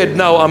was dead,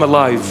 now I'm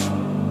alive.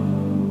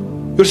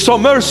 You're so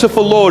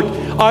merciful, Lord.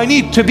 I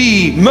need to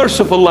be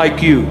merciful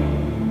like you.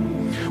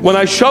 When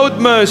I showed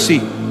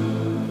mercy,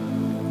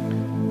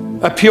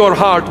 a pure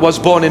heart was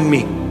born in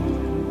me,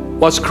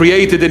 was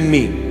created in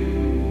me.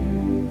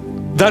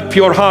 That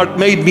pure heart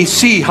made me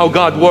see how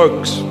God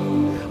works.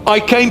 I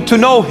came to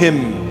know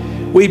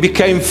him. We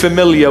became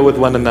familiar with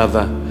one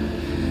another.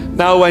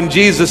 Now when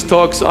Jesus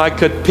talks, I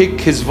could pick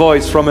his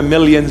voice from a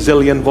million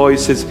zillion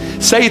voices.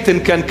 Satan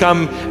can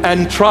come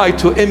and try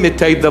to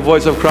imitate the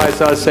voice of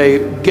Christ. I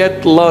say,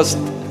 get lost.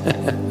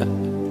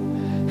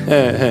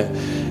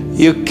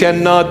 You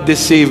cannot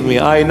deceive me.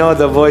 I know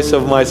the voice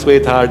of my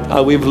sweetheart.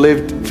 We've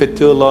lived for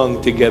too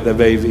long together,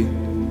 baby.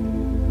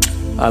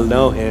 I'll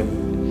know him.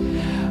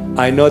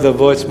 I know the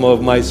voice more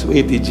of my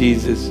sweetie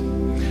Jesus.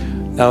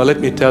 Now let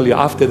me tell you,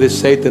 after this,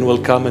 Satan will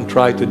come and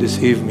try to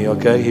deceive me,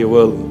 okay? He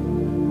will.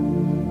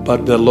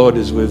 But the Lord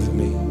is with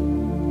me.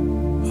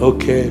 Who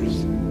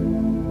cares?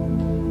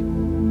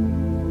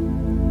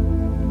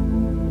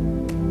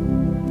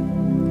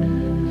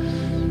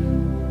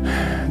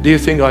 Do you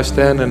think I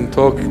stand and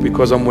talk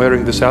because I'm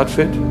wearing this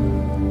outfit?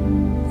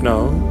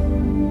 No.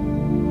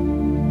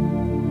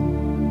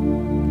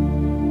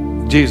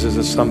 Jesus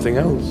is something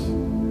else.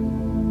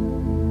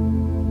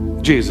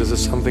 Jesus is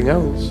something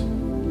else.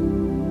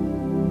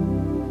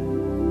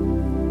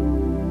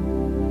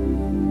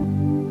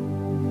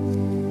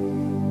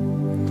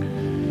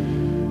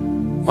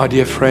 My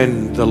dear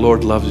friend, the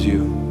Lord loves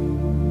you.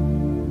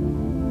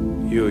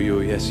 You,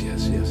 yes. He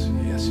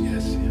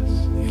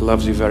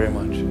loves you very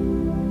much.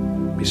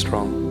 Be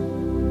strong.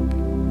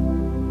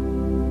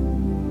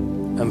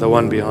 And the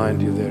one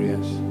behind you there,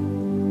 yes.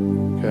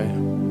 Okay?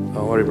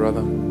 Don't worry,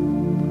 brother.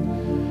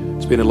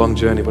 It's been a long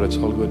journey, but it's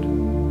all good.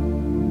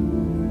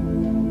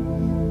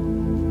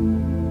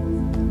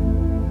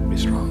 Be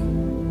strong.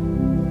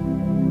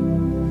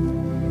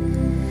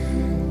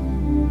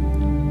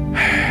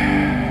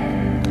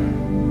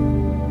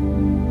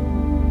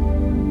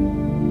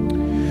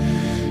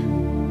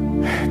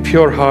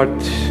 Pure heart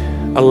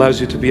allows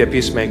you to be a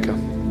peacemaker.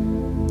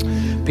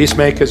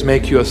 Peacemakers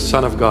make you a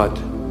son of God.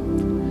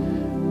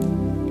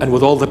 And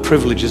with all the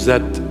privileges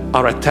that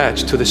are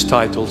attached to this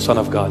title, Son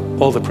of God,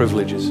 all the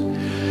privileges.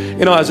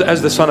 You know,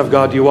 as the Son of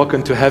God, you walk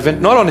into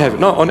heaven, not on heaven,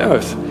 not on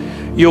earth.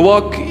 You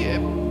walk,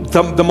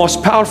 the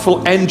most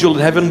powerful angel in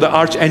heaven, the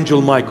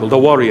Archangel Michael, the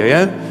warrior,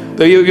 yeah?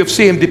 You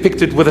see him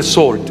depicted with a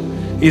sword.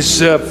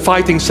 He's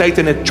fighting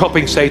Satan and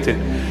chopping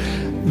Satan.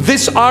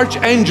 This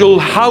archangel,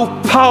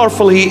 how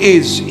powerful he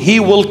is, he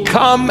will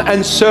come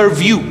and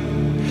serve you.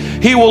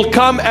 He will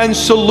come and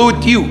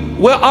salute you.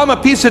 Well, I'm a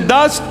piece of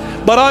dust,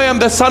 but I am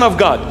the Son of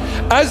God.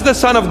 As the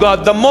Son of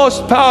God, the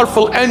most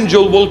powerful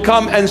angel will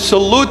come and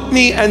salute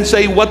me and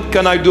say, what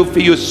can I do for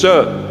you,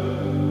 sir?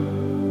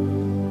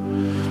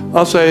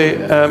 I'll say,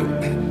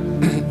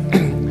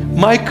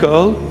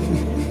 Michael,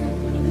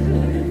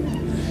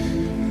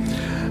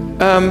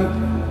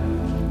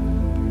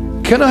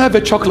 can I have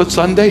a chocolate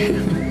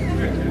sundae?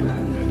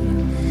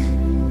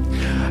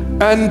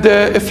 And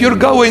if you're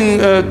going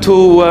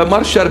to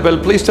Mar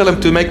Sharbel, please tell him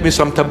to make me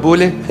some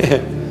tabbouleh.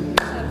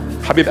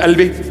 Habib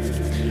Albi.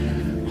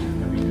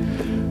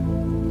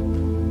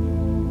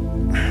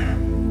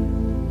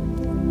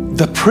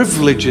 The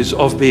privileges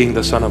of being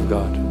the Son of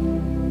God.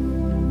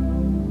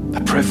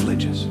 The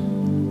privileges.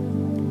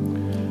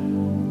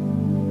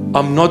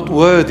 I'm not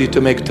worthy to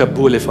make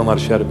tabbouleh for Mar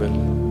Sharbel.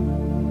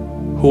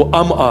 Who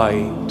am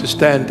I to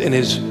stand in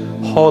his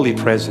holy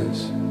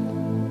presence?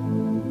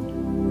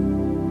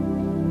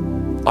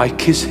 I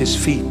kiss his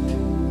feet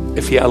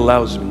if he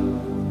allows me.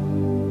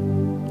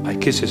 I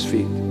kiss his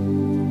feet.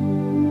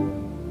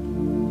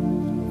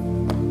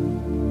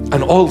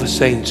 And all the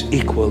saints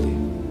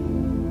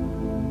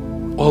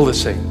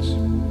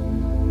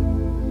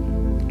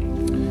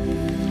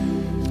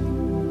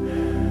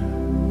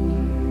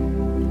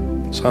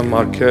Some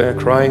are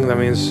crying, that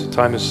means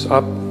time is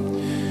up.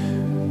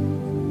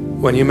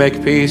 When you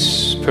make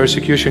peace,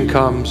 persecution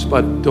comes,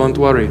 but don't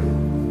worry.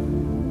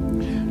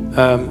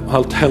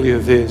 I'll tell you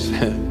this.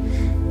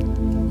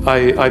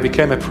 I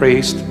became a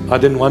priest. I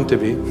didn't want to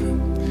be.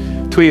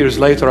 2 years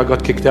later, I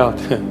got kicked out.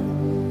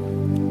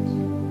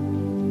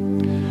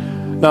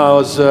 I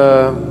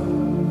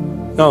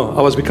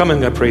was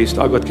becoming a priest.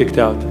 I got kicked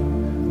out.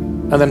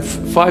 And then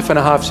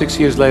 5.5, 6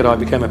 years later, I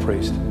became a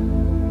priest.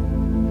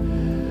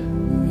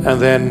 And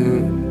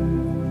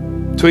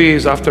then 2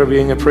 years after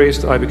being a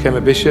priest, I became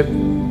a bishop.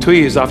 2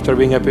 years after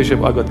being a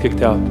bishop, I got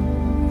kicked out.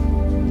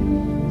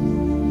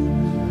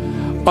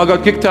 I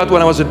got kicked out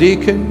when I was a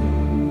deacon.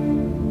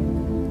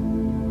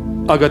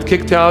 I got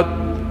kicked out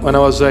when I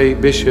was a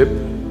bishop.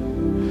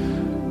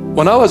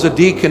 When I was a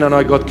deacon and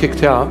I got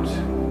kicked out,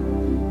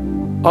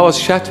 I was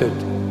shattered.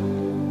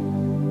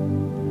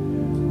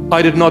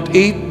 I did not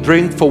eat,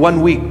 drink for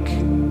 1 week.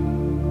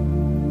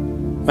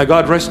 May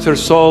God rest her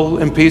soul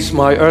in peace,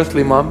 my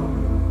earthly mom.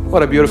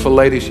 What a beautiful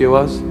lady she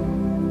was.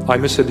 I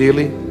miss her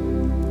dearly.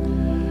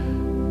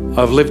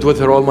 I've lived with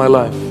her all my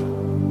life.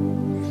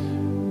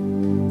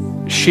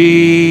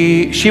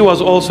 She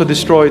was also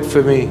destroyed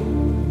for me.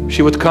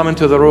 She would come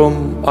into the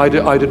room. I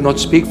did not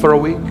speak for a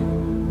week.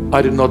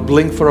 I did not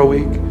blink for a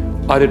week.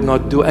 I did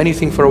not do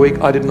anything for a week.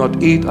 I did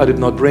not eat. I did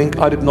not drink.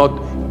 I did not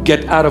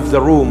get out of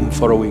the room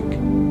for a week.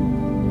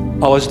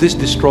 I was this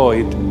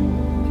destroyed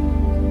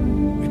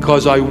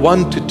because I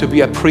wanted to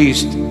be a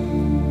priest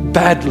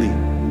badly.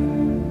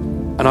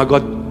 And I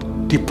got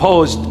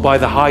deposed by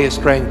the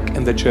highest rank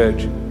in the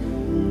church.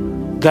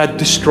 That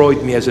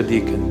destroyed me as a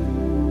deacon.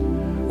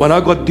 When I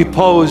got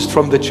deposed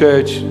from the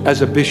church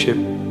as a bishop,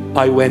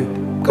 I went.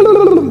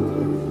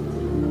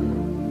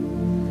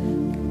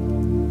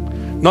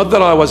 Not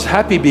that I was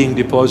happy being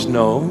deposed,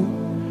 no,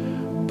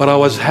 but I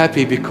was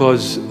happy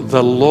because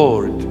the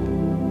Lord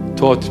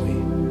taught me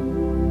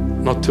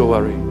not to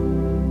worry.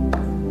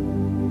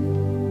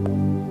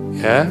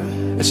 Yeah?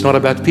 It's not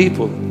about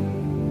people.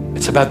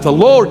 It's about the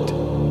Lord.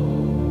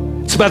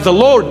 It's about the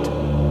Lord.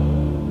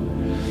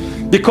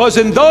 Because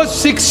in those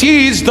 6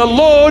 years, the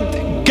Lord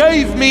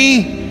gave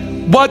me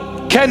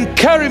what can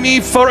carry me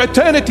for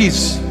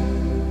eternities.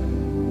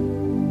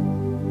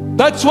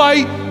 That's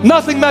why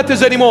nothing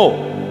matters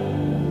anymore.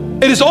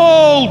 It is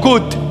all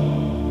good.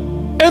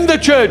 In the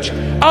church,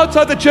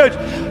 outside the church.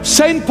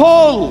 Saint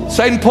Paul,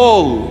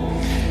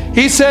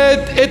 he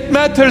said, it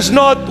matters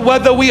not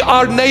whether we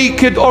are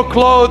naked or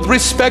clothed,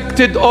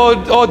 respected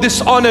or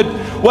dishonored,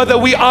 whether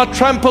we are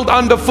trampled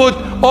underfoot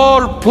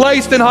or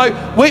placed in high.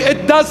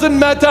 It doesn't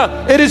matter.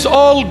 It is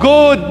all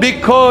good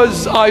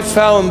because I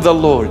found the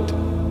Lord.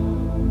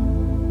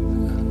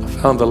 I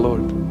found the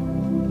Lord.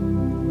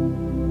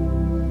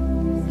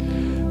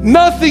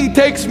 Nothing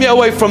takes me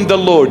away from the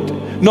Lord.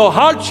 No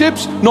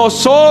hardships, no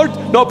sword,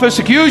 no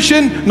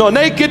persecution, no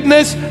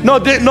nakedness,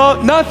 nothing.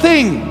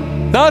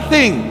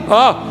 Nothing.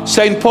 Ah,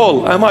 Saint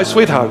Paul, my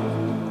sweetheart.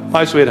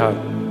 My sweetheart.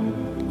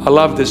 I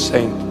love this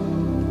saint.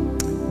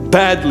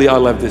 Badly, I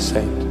love this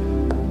saint.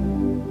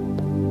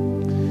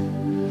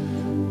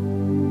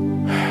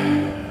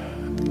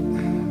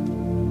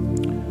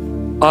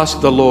 Ask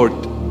the Lord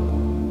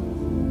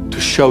to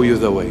show you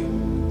the way.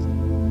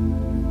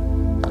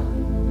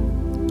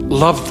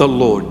 Love the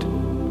Lord.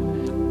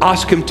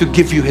 Ask Him to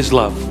give you His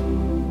love.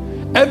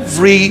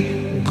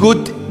 Every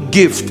good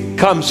gift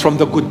comes from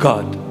the good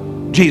God,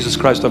 Jesus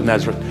Christ of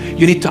Nazareth.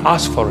 You need to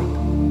ask for it.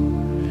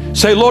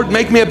 Say, Lord,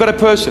 make me a better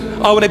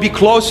person. I want to be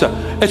closer.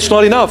 It's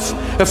not enough.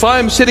 If I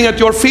am sitting at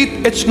your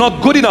feet, it's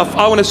not good enough.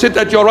 I want to sit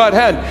at your right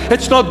hand.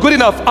 It's not good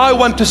enough. I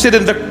want to sit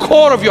in the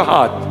core of your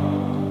heart.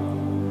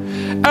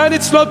 And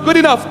it's not good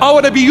enough. I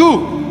want to be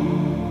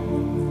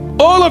you.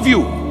 All of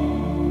you.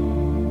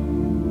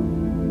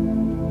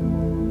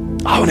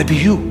 I want to be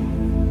you.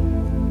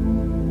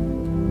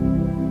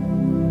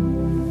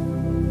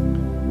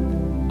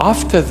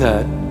 After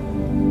that,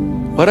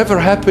 whatever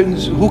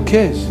happens, who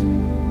cares?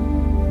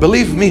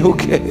 Believe me, who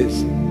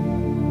cares?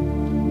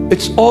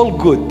 It's all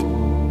good.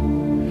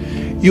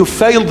 You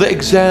failed the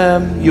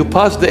exam, you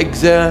passed the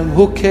exam,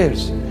 who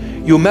cares?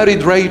 You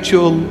married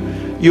Rachel,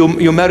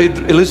 you married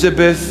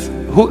Elizabeth.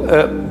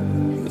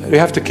 You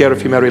have to care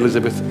if you marry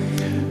Elizabeth.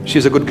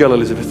 She's a good girl,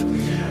 Elizabeth.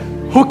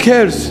 Who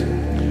cares?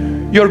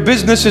 Your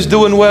business is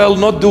doing well,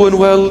 not doing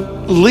well.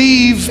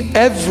 Leave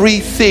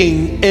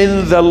everything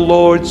in the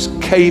Lord's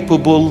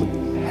capable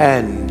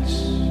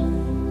hands.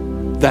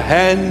 The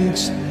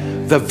hands,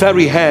 the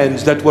very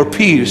hands that were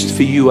pierced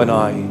for you and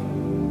I.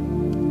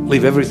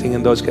 Leave everything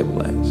in those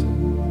capable hands.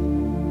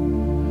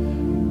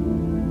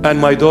 And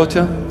my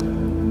daughter,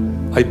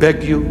 I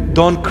beg you,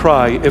 don't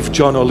cry if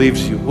Jono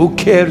leaves you. Who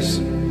cares?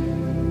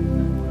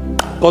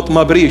 Got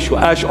mabrish,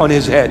 ash on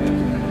his head.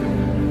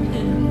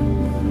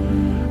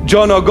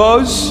 Jono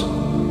goes,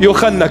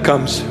 Yohanna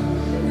comes.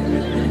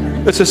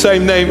 It's the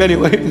same name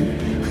anyway.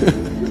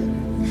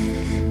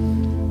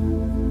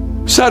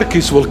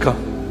 Sarkis will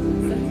come.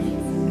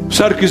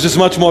 Sarkis is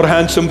much more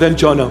handsome than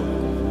Jono.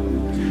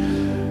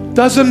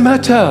 Doesn't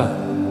matter.